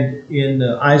 And in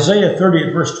Isaiah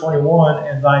 30 verse 21,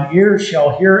 and thine ears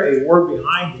shall hear a word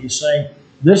behind thee, saying,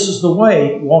 this is the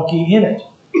way, walk ye in it,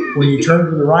 when you turn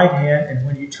to the right hand and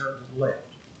when you turn to the left.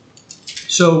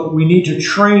 So we need to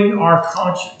train our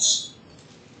conscience.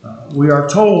 We are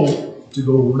told to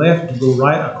go left, to go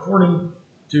right, according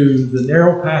to the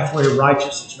narrow pathway of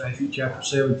righteousness, Matthew chapter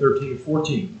 7, 13 and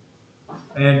 14.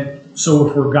 And so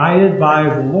if we're guided by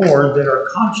the Lord, then our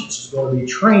conscience is going to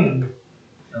be trained.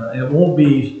 It won't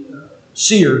be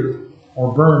seared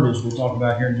or burned, as we'll talk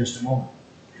about here in just a moment.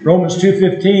 Romans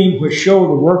 2:15, which show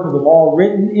the work of the law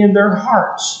written in their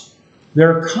hearts,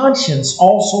 their conscience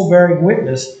also bearing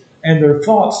witness, and their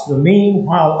thoughts the meaning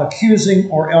while accusing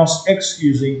or else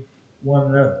excusing one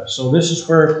another. So this is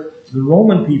where the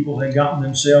Roman people had gotten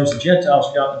themselves, the Gentiles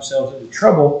had gotten themselves into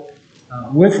trouble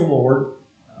with the Lord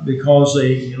because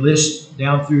they list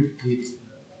down through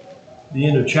the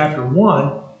end of chapter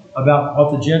 1 about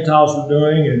what the Gentiles were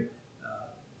doing and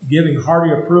giving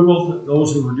hearty approval to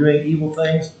those who were doing evil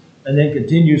things, and then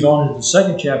continues on into the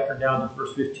second chapter down to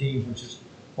verse 15, which is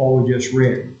all we just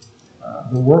read.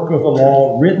 The work of the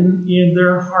law written in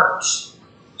their hearts.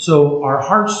 So our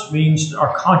hearts means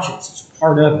our conscience. It's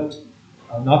part of it.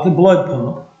 Not the blood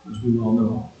pump, as we well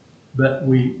know, but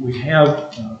we have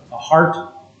a heart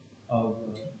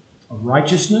of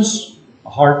righteousness, a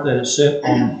heart that is set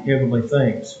on heavenly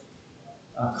things.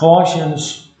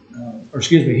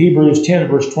 Hebrews 10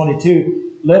 verse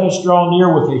 22, let us draw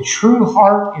near with a true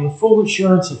heart in full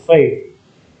assurance of faith,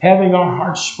 having our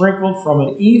hearts sprinkled from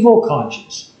an evil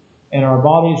conscience and our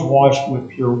bodies washed with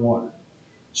pure water.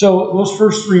 So those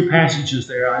first three passages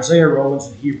there, Isaiah, Romans,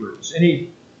 and Hebrews. Let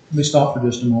me stop for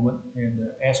just a moment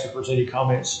and ask if there's any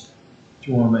comments that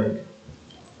you want to make.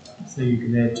 So you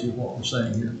can add to what we're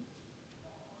saying here.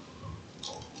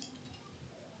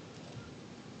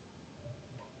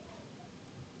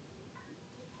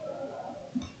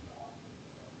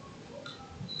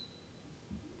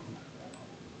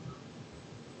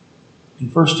 In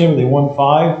 1 Timothy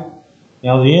 1:5,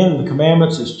 now the end of the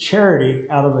commandments is charity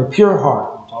out of a pure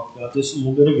heart. We talked about this a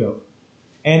little bit ago.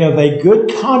 And of a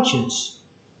good conscience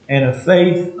and of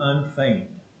faith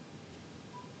unfeigned.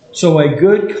 So a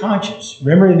good conscience.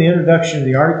 Remember in the introduction of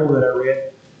the article that I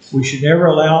read, we should never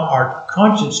allow our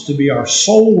conscience to be our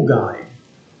sole guide,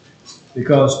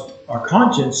 because our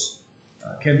conscience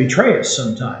can betray us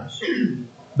sometimes.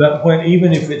 But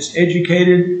even if it's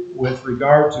educated, with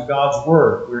regard to God's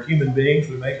Word. We're human beings,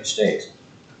 we make mistakes.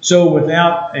 So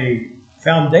without a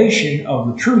foundation of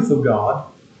the truth of God,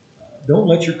 don't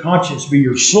let your conscience be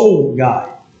your sole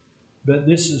guide. But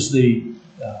this is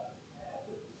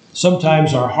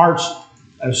sometimes our hearts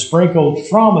are sprinkled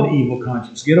from an evil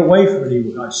conscience. Get away from an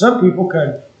evil conscience. Some people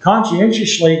can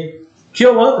conscientiously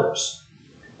kill others,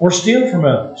 or steal from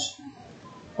others,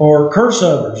 or curse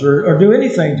others, or do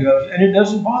anything to others, and it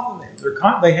doesn't bother them.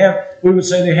 We would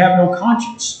say they have no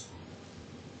conscience.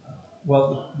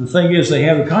 Well, the thing is, they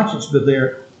have a conscience, but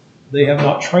they have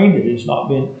not trained it. It's not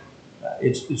been.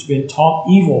 It's been taught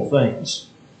evil things.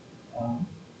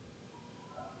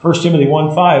 1 Timothy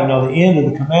 1:5. Now the end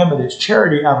of the commandment is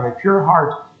charity out of a pure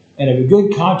heart, and of a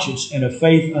good conscience, and of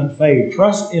faith unfeigned.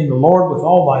 Trust in the Lord with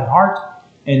all thine heart,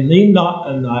 and lean not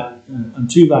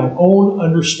unto thine own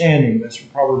understanding. That's from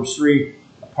Proverbs 3,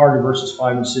 a part of verses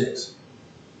 5 and 6.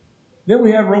 Then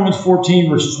we have Romans 14,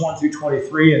 verses 1 through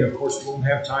 23, and of course we won't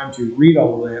have time to read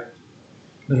all of that.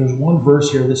 But there's one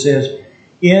verse here that says,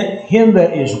 "In him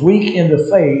that is weak in the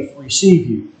faith receive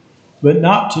you, but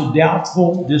not to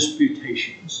doubtful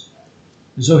disputations."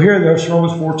 And so here, there's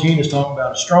Romans 14 is talking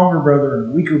about a stronger brother and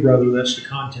a weaker brother. That's the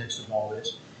context of all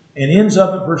this. And ends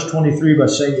up at verse 23 by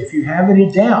saying, if you have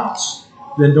any doubts,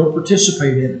 then don't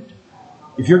participate in it.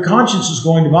 If your conscience is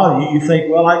going to bother you, you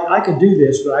think, well, I could do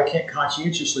this, but I can't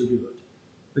conscientiously do it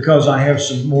because I have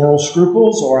some moral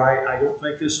scruples, or I don't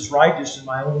think this is right just in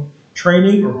my own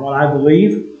training or what I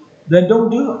believe, then don't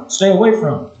do it. Stay away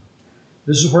from it.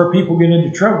 This is where people get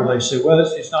into trouble. They say, well,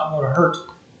 it's not going to hurt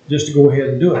just to go ahead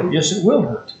and do it. Yes, it will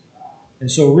hurt.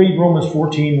 And so read Romans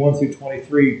 14, 1 through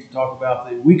 23 to talk about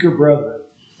the weaker brother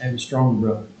and the stronger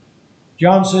brother.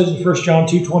 John says in 1 John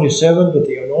 2:27, "But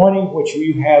the anointing which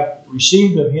you have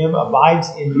received of him abides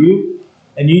in you,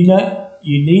 and you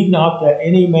need not that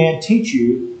any man teach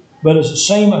you, but as the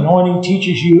same anointing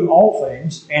teaches you all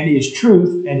things, and is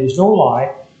truth, and is no lie,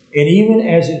 and even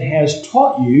as it has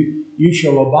taught you, you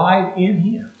shall abide in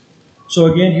him." So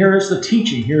again, here is the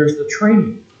teaching, here is the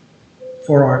training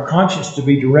for our conscience to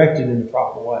be directed in the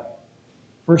proper way.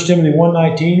 1 Timothy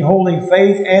 1:19, "Holding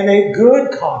faith and a good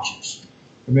conscience."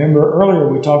 Remember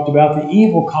earlier we talked about the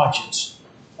evil conscience.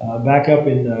 Back up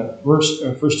in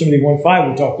 1 Timothy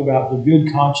 1:5, we talked about the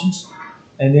good conscience,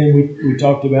 and then we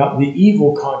talked about the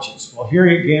evil conscience. Well, here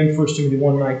again, 1 Timothy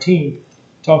 1:19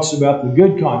 talks about the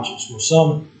good conscience. Well,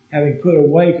 some, having put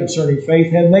away concerning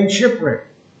faith, have made shipwreck.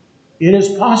 It is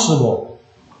possible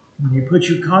when you put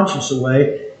your conscience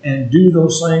away and do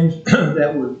those things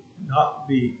that would not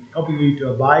be helping you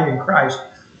to abide in Christ,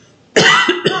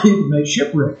 you make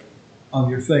shipwreck of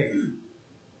your faith.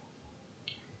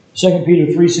 2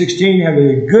 Peter 3:16, have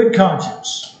a good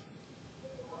conscience.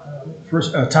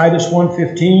 Titus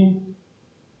 1:15,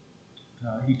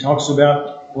 he talks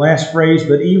about, last phrase,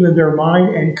 "But even their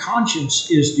mind and conscience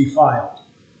is defiled."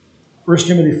 1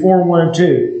 Timothy 4:1 and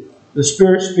 2, "The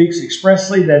Spirit speaks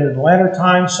expressly that in the latter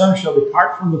times some shall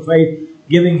depart from the faith,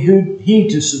 giving heed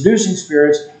to seducing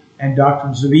spirits and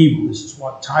doctrines of evil." This is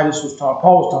what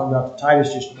Paul was talking about to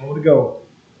Titus just a moment ago.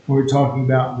 We were talking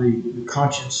about the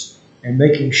conscience and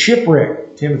making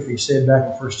shipwreck. Timothy said back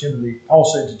in 1 Timothy, Paul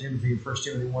said to Timothy in 1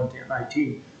 Timothy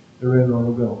 1:19, the read long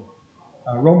ago.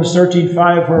 Romans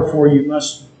 13:5, "Wherefore you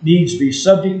must needs be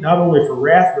subject, not only for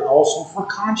wrath, but also for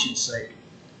conscience sake."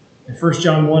 In 1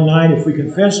 John 1:9, "If we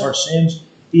confess our sins,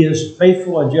 he is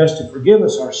faithful and just to forgive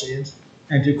us our sins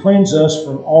and to cleanse us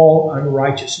from all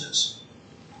unrighteousness."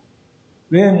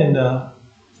 Then in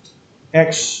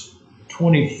Acts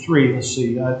 23, let's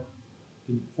see, I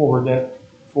can forward that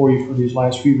for you for these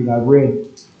last few that I've read.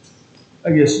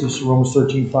 I guess this is Romans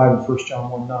 13:5 and 1 John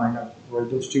 1:9. I've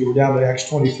read those two. We're down to Acts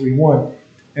 23:1.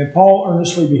 "And Paul,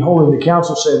 earnestly beholding the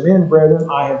council, said, Men, brethren,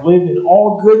 I have lived in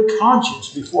all good conscience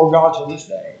before God to this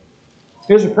day."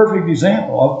 Here's a perfect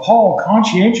example of Paul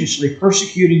conscientiously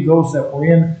persecuting those that were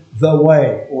in the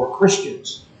way, or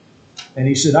Christians. And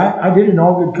he said, I did it in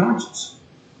all good conscience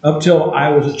up till I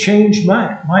was a changed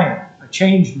man,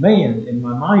 and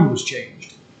my mind was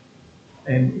changed.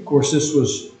 And of course, this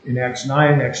was in Acts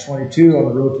 9, Acts 22, on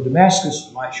the road to Damascus,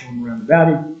 the light shone around about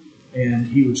him, and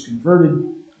he was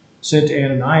converted, sent to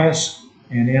Ananias,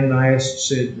 and Ananias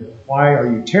said, "Why are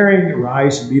you tarrying?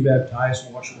 Arise and be baptized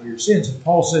and wash away your sins." And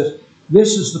Paul says,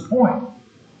 this is the point,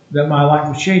 that my life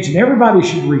was changed, and everybody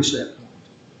should reach that point.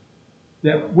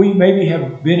 That we maybe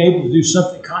have been able to do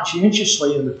something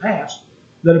conscientiously in the past,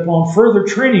 that upon further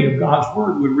training of God's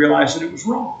Word, we realize that it was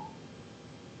wrong.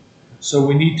 So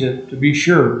we need to be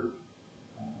sure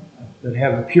that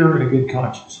have a pure and a good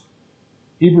conscience.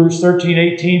 Hebrews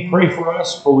 13:18, "Pray for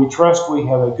us, for we trust we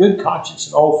have a good conscience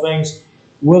in all things,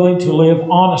 willing to live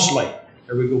honestly.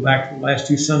 Here we go back to the last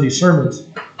two Sunday sermons.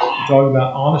 We talked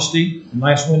about honesty. And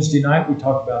last Wednesday night, we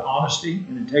talked about honesty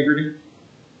and integrity.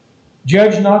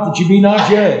 Judge not that you be not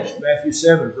judged. Matthew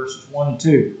 7, verses 1 and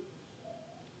 2.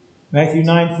 Matthew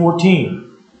 9:14.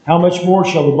 How much more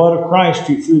shall the blood of Christ,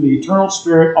 who through the eternal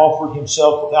Spirit offered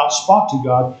himself without spot to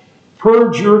God,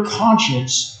 purge your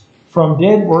conscience from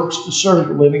dead works to serve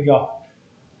the living God?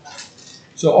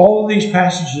 So all of these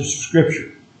passages of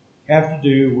Scripture have to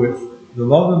do with the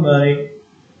love of money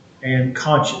and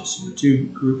conscience, the two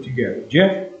grouped together.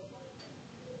 Jeff?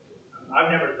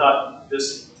 I've never thought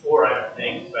this before, I don't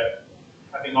think, but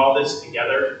having all this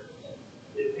together,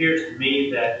 it appears to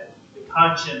me that the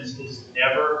conscience is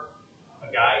never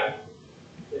a guide.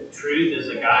 The truth is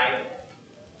a guide,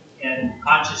 and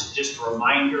conscience is just a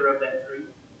reminder of that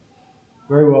truth.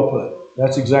 Very well put.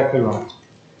 That's exactly right.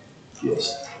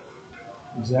 Yes.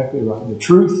 Exactly right. The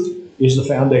truth is the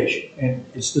foundation, and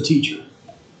it's the teacher.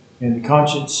 And the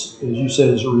conscience, as you said,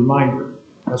 is a reminder.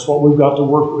 That's what we've got to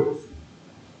work with.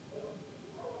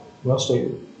 Well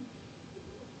stated.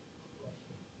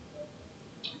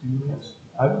 Anyone else?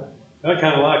 I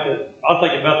kind of like it. I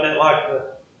think about that like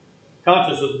the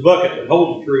conscience is the bucket that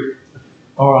holds the truth.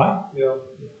 All right. Yeah.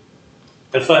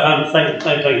 It's like, I'm saying the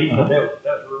same thing he said.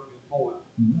 That's a really good point.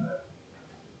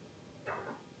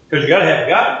 Because you got to have a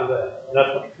guide for that. And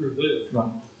that's what the truth is.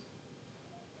 Right.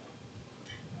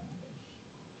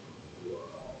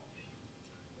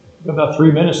 We've got about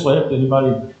 3 minutes left.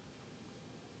 Anybody?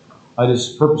 I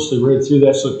just purposely read through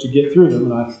that so to get through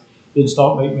them, and I didn't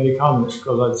stop making many comments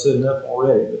because I'd said enough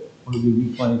already. But I want to give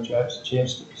you plenty of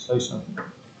chance to say something.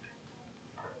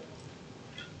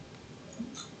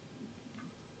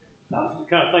 I was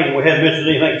kind of thinking we hadn't mentioned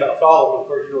anything about Solomon. Of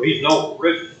course, you know, he's known for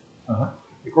riches. Uh-huh.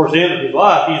 Of course, at the end of his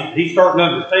life, he's starting to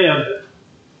understand that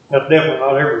that's definitely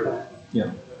not everything.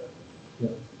 Yeah. Yeah.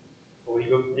 So he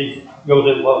goes into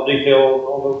a lot of detail on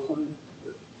all those things.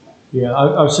 Yeah,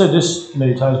 I've said this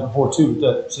many times before too,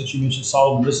 but since you mentioned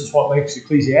Solomon, this is what makes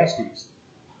Ecclesiastes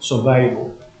so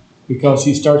valuable. Because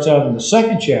he starts out in the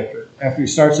second chapter. After he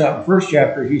starts out in the first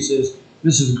chapter, he says,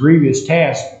 this is a grievous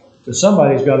task that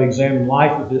somebody's got to examine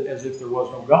life as if there was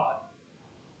no God.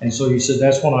 And so he said,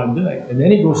 that's what I'm doing. And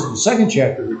then he goes to the second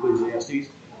chapter of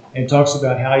Ecclesiastes and talks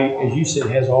about how he, as you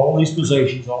said, has all these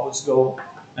possessions, all this gold.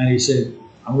 And he said,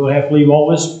 I'm going to have to leave all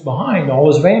this behind,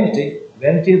 all this vanity,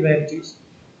 vanity of vanities.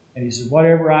 And he said,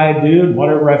 whatever I do and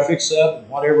whatever I fix up and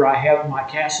whatever I have in my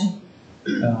castle,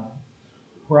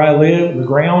 where I live, the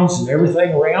grounds and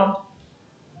everything around,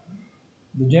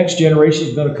 the next generation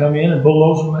is going to come in and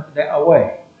bulldoze them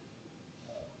away.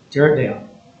 Tear it down.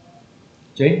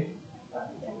 Jane?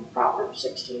 In Proverbs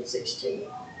 16:16,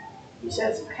 he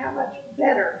says, how much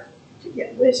better to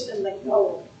get wisdom than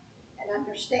gold and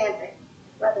understanding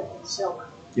rather than silver.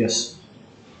 Yes.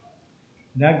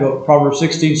 And that goes, Proverbs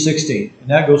 16:16. And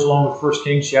that goes along with 1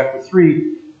 Kings chapter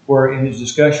 3, where in his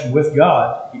discussion with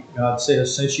God, God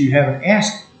says, since you haven't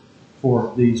asked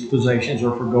for these possessions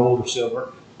or for gold or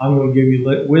silver, I'm going to give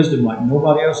you wisdom like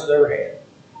nobody else has ever had.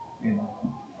 And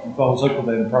he follows up with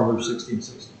that in Proverbs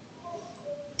 16:16.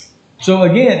 So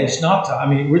again, it's not,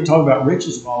 we're talking about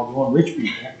riches a while ago and rich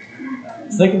people.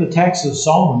 Think of the taxes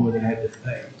Solomon would have had to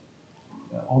pay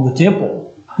on the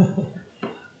temple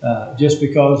just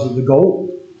because of the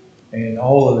gold and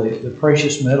all of the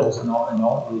precious metals and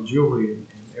all the jewelry and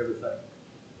everything.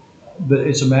 But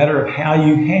it's a matter of how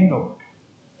you handle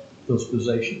those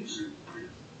possessions.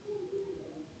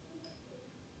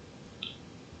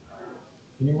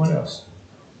 Anyone else?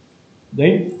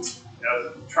 Dave? I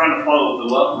was trying to follow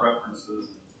the love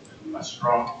references in my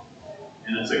strong,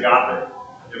 and it's agape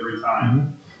every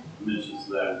time it mentions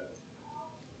that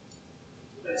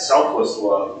selfless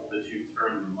love that you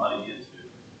turn the money into.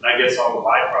 And I guess all the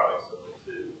byproducts of it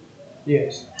too.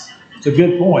 Yes. It's a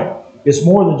good point. It's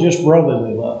more than just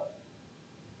brotherly love.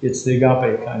 It's the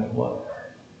agape kind of love.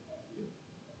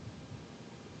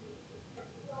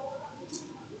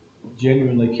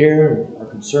 Genuinely care and are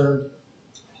concerned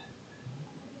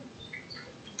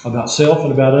about self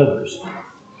and about others.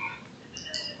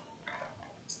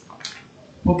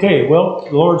 Okay, well,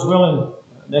 the Lord's willing,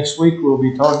 next week we'll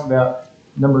be talking about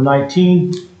number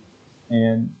 19,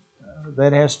 and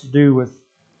that has to do with,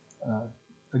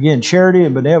 again, charity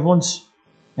and benevolence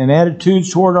and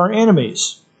attitudes toward our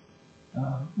enemies.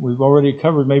 We've already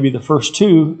covered maybe the first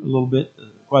two a little bit,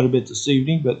 quite a bit this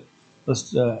evening, but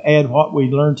let's add what we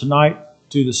learned tonight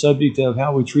to the subject of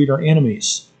how we treat our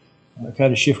enemies.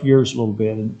 Kind of shift gears a little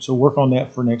bit, and so work on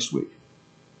that for next week.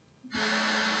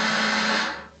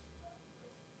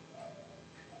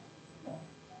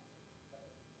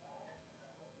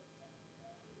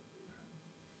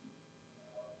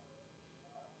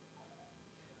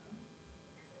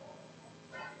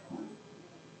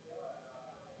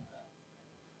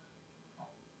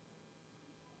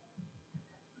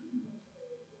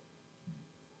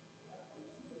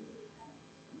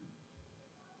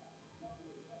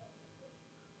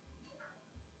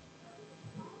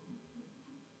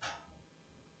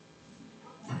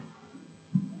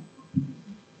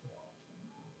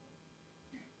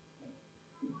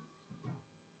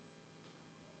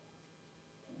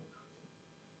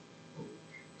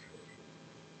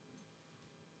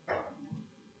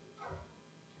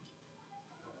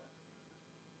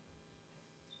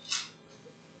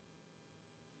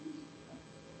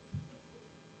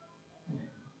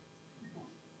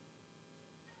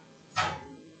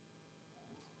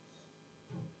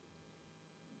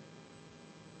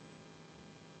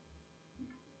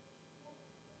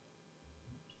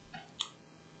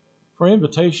 For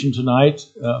invitation tonight,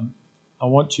 I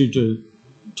want you to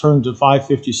turn to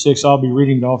 556. I'll be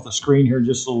reading it off the screen here in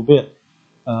just a little bit.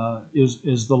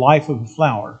 Is the life of a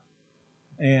flower.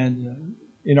 And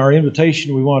in our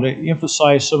invitation, we want to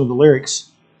emphasize some of the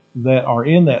lyrics that are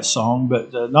in that song,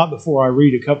 but not before I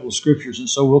read a couple of scriptures. And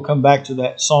so we'll come back to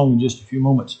that song in just a few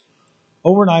moments.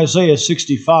 Over in Isaiah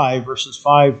 65, verses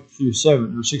 5 through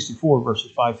 7, or 64, verses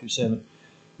 5 through 7,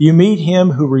 you meet him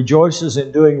who rejoices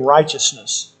in doing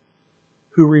righteousness,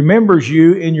 who remembers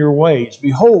you in your ways.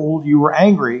 Behold, you were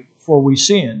angry, for we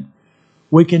sinned.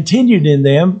 We continued in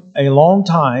them a long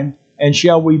time, and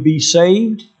shall we be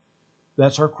saved?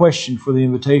 That's our question for the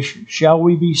invitation. Shall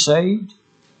we be saved?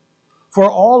 For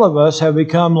all of us have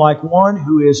become like one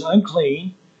who is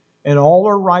unclean, and all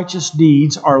our righteous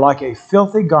deeds are like a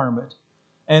filthy garment,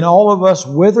 and all of us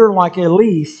wither like a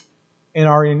leaf, and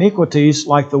our iniquities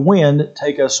like the wind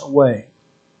take us away.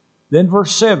 Then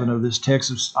verse 7 of this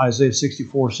text of Isaiah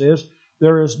 64 says,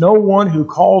 there is no one who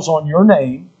calls on your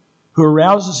name, who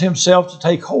arouses himself to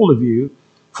take hold of you,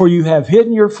 for you have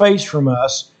hidden your face from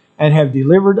us and have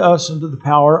delivered us into the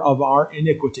power of our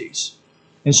iniquities.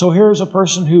 And so here is a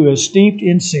person who is steeped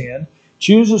in sin,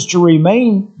 chooses to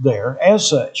remain there as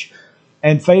such,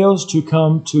 and fails to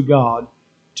come to God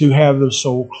to have their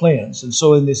soul cleansed. And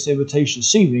so in this invitation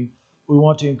this evening, we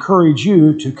want to encourage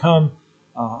you to come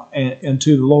and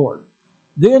to the Lord.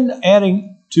 Then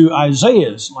adding to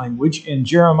Isaiah's language in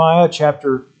Jeremiah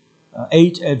chapter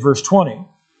 8 at verse 20.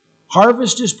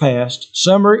 Harvest is past,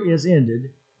 summer is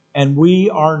ended, and we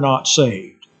are not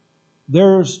saved.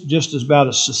 There's just about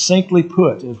as succinctly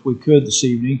put as we could this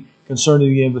evening concerning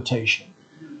the invitation.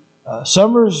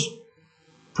 Summer's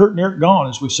pretty near gone,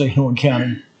 as we say in Owen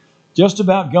County. Just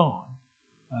about gone.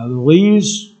 The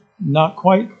leaves not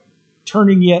quite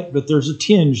turning yet, but there's a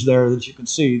tinge there that you can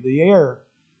see. The air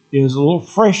is a little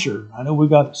fresher. I know we've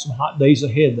got some hot days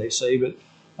ahead, they say, but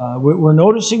we're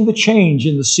noticing the change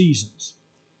in the seasons.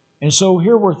 And so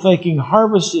here we're thinking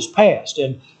harvest is past.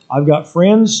 And I've got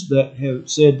friends that have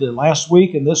said last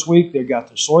week and this week they've got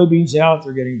their soybeans out,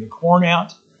 they're getting the corn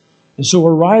out. And so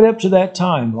we're right up to that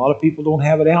time. A lot of people don't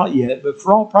have it out yet, but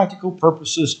for all practical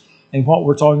purposes and what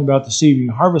we're talking about this evening,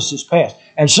 harvest is past.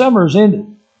 And summer is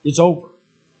ended. It's over.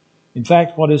 In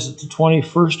fact, what is it, the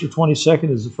 21st or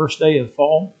 22nd is the first day of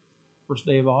fall, first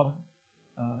day of autumn.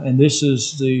 And this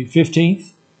is the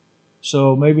 15th.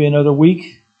 So maybe another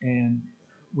week, and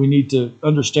we need to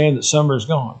understand that summer is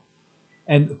gone.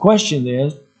 And the question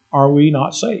is, are we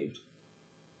not saved?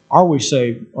 Are we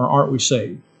saved or aren't we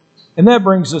saved? And that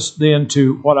brings us then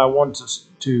to what I want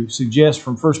to suggest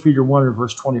from 1 Peter 1 and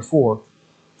verse 24.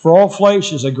 For all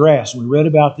flesh is a grass. We read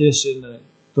about this in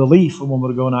the leaf a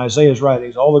moment ago in Isaiah's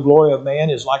writings. All the glory of man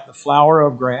is like the flower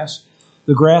of grass.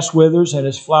 The grass withers and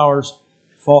its flower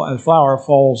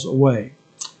falls away.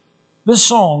 This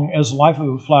song, As the Life of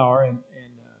a Flower, and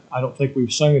I don't think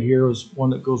we've sung it here, is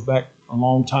one that goes back a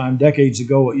long time. Decades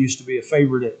ago, it used to be a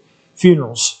favorite at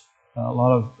funerals. A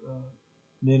lot of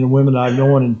men and women I've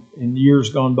known in years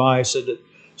gone by said that,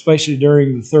 especially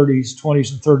during the 30s,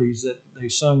 20s, and 30s, that they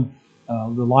sung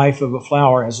the life of a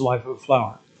flower as the life of a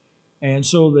flower. And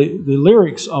so the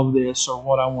lyrics of this are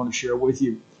what I want to share with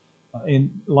you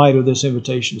in light of this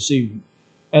invitation this evening.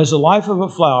 As the life of a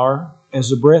flower,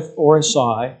 as a breath or a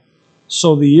sigh,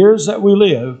 so the years that we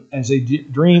live as a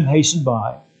dream hasten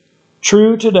by.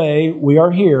 True, today we are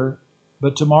here,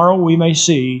 but tomorrow we may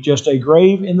see just a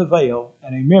grave in the veil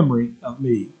and a memory of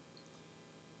me.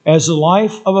 As the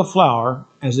life of a flower,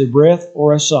 as a breath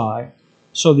or a sigh,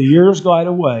 so the years glide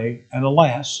away, and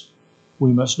alas,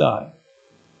 we must die.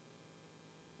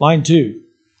 Line 2.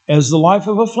 As the life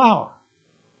of a flower,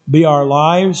 be our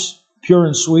lives pure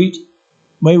and sweet.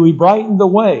 May we brighten the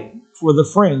way for the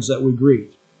friends that we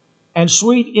greet. And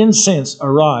sweet incense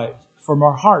arise from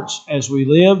our hearts as we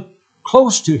live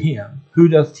close to Him who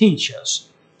doth teach us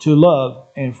to love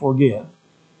and forgive.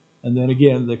 And then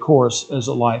again, the chorus, as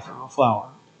the life of a flower.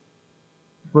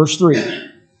 Verse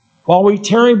 3. While we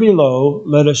tarry below,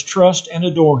 let us trust and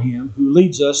adore Him who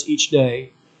leads us each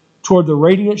day toward the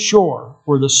radiant shore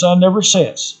where the sun never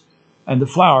sets and the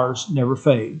flowers never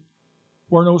fade,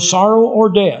 where no sorrow or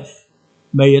death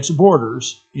may its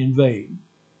borders invade.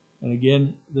 And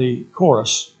again, the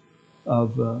chorus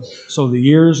of, so the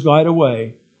years glide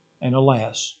away, and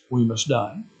alas, we must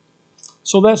die.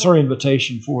 So that's our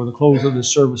invitation for the close of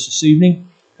this service this evening.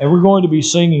 And we're going to be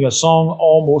singing a song,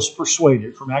 Almost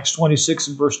Persuaded, from Acts 26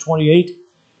 and verse 28.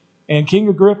 And King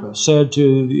Agrippa said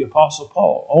to the Apostle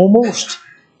Paul, almost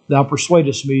thou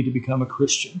persuadest me to become a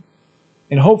Christian.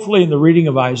 And hopefully in the reading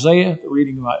of Isaiah, the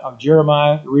reading of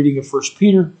Jeremiah, the reading of 1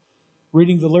 Peter,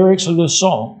 reading the lyrics of this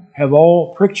song, have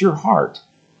all pricked your heart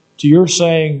to your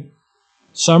saying,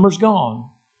 summer's gone.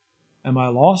 Am I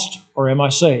lost or am I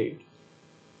saved?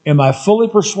 Am I fully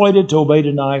persuaded to obey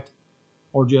tonight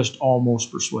or just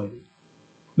almost persuaded?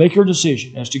 Make your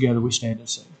decision as together we stand and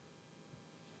sing.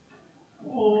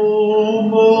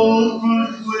 Almost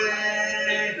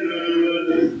persuaded,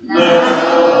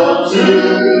 now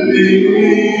to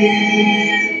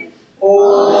believe.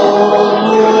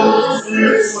 Almost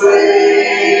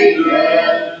persuaded,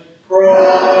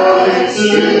 Christ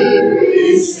to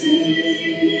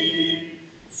receive.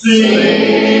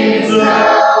 Sings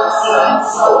out some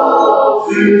soul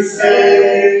to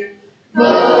save,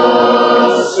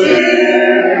 the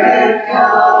Spirit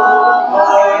come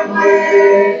our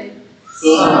way.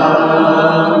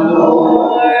 Some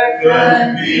more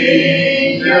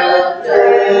convenient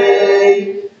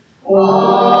day,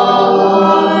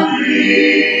 on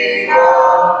we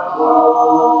are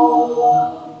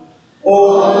gone.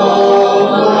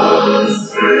 Almost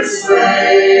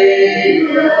persuaded,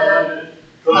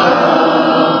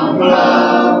 come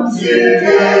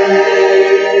today.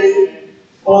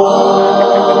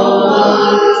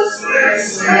 Almost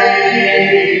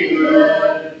persuaded,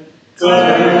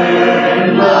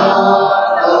 turn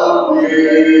not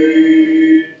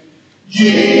away.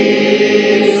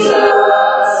 Jesus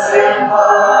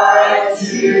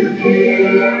invites you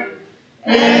here.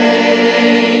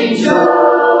 Angels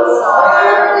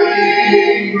are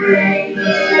lingering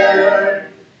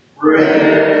near.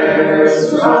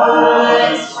 Prayers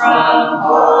rise from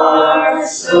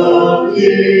hearts so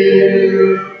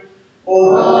dear.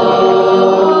 Oh,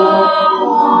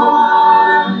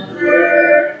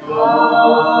 wonder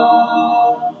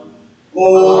come.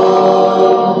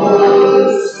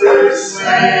 Almost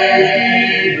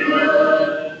persuaded,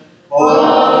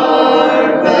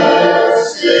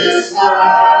 harvest is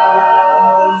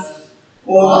past.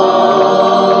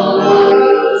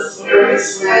 Almost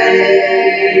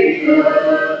persuaded,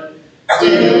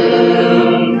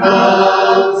 doom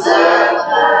comes at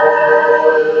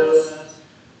last.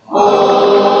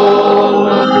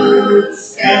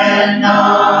 Almost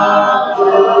cannot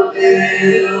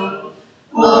fulfill,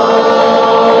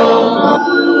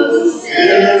 almost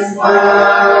is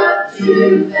but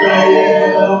to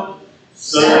fail.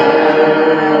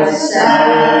 Sad,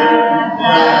 sad,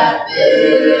 that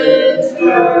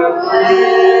bitter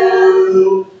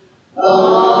wail.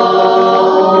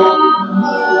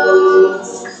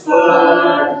 Almost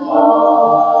but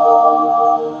lost.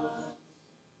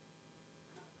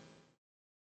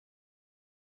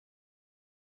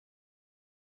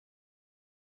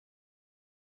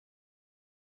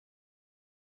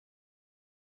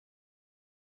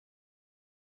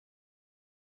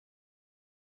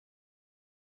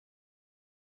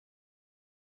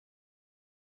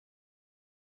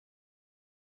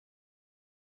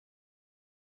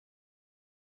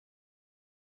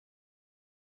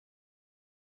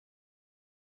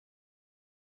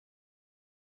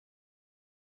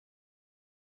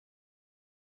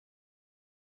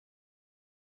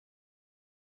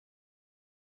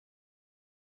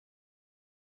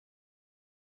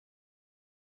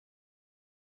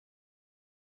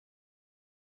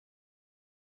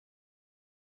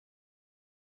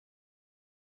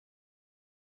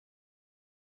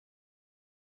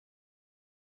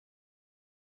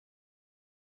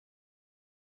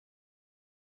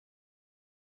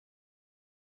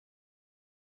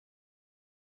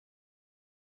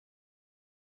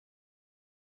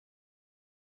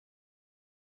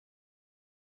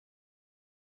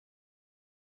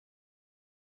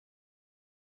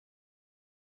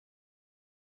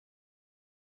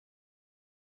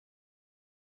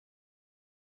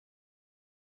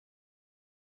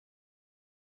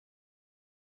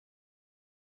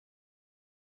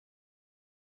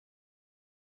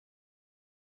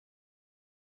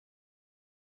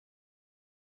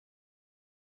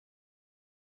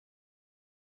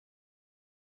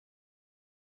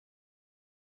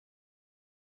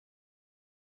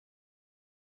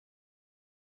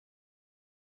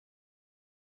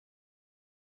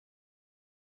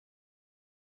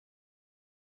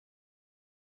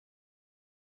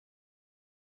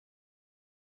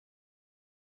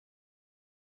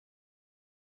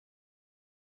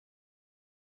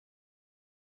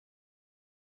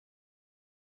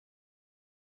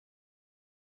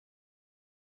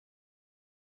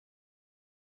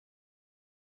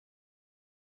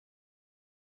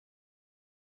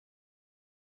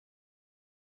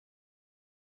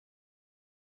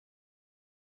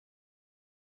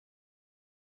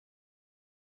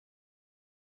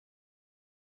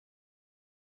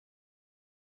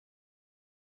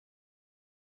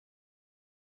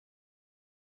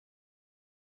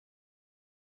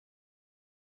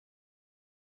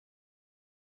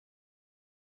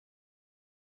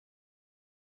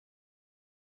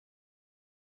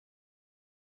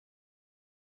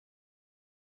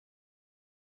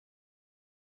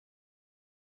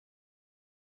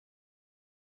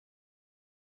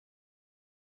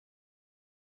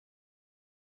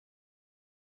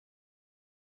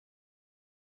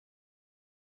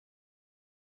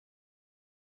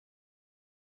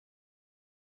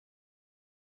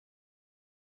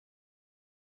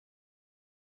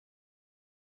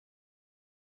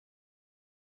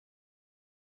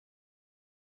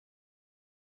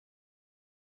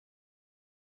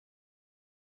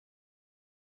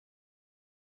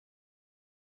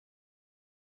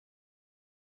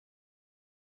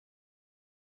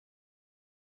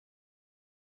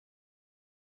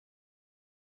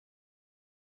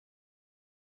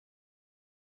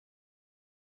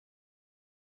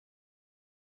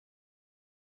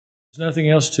 There's nothing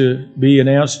else to be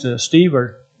announced. Steve,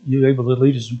 are you able to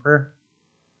lead us in prayer?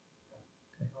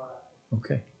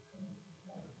 Okay.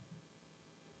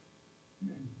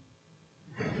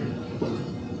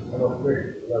 Most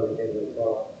gracious, loving Heavenly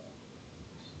Father,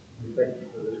 we thank you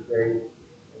for this day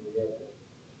and the effort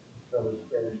to come and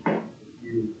spend with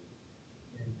you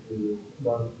and to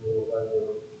run through thy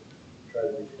word, try to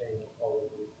retain all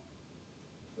of it.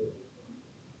 So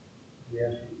we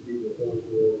ask you to be with those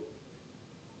who are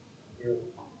ill,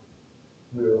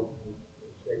 will, and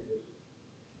sickness.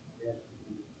 We ask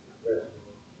you to rest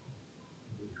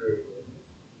and be great.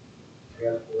 We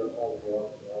ask for all of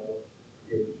us, and all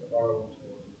forgiveness of our own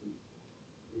sins.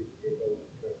 We forgive those who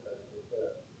trespass against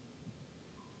us.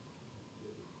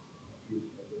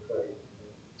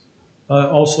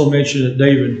 Also mention that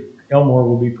David Elmore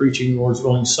will be preaching Lord's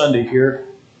Willing Sunday here.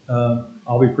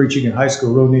 I'll be preaching at High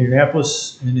School Road in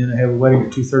Indianapolis, and then I have a wedding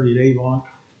at 2:30 at Avon.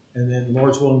 And then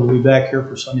Lord's Willing will be back here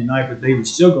for Sunday night, but David's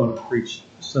still going to preach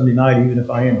Sunday night even if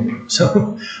I am here.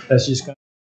 So that's just kind of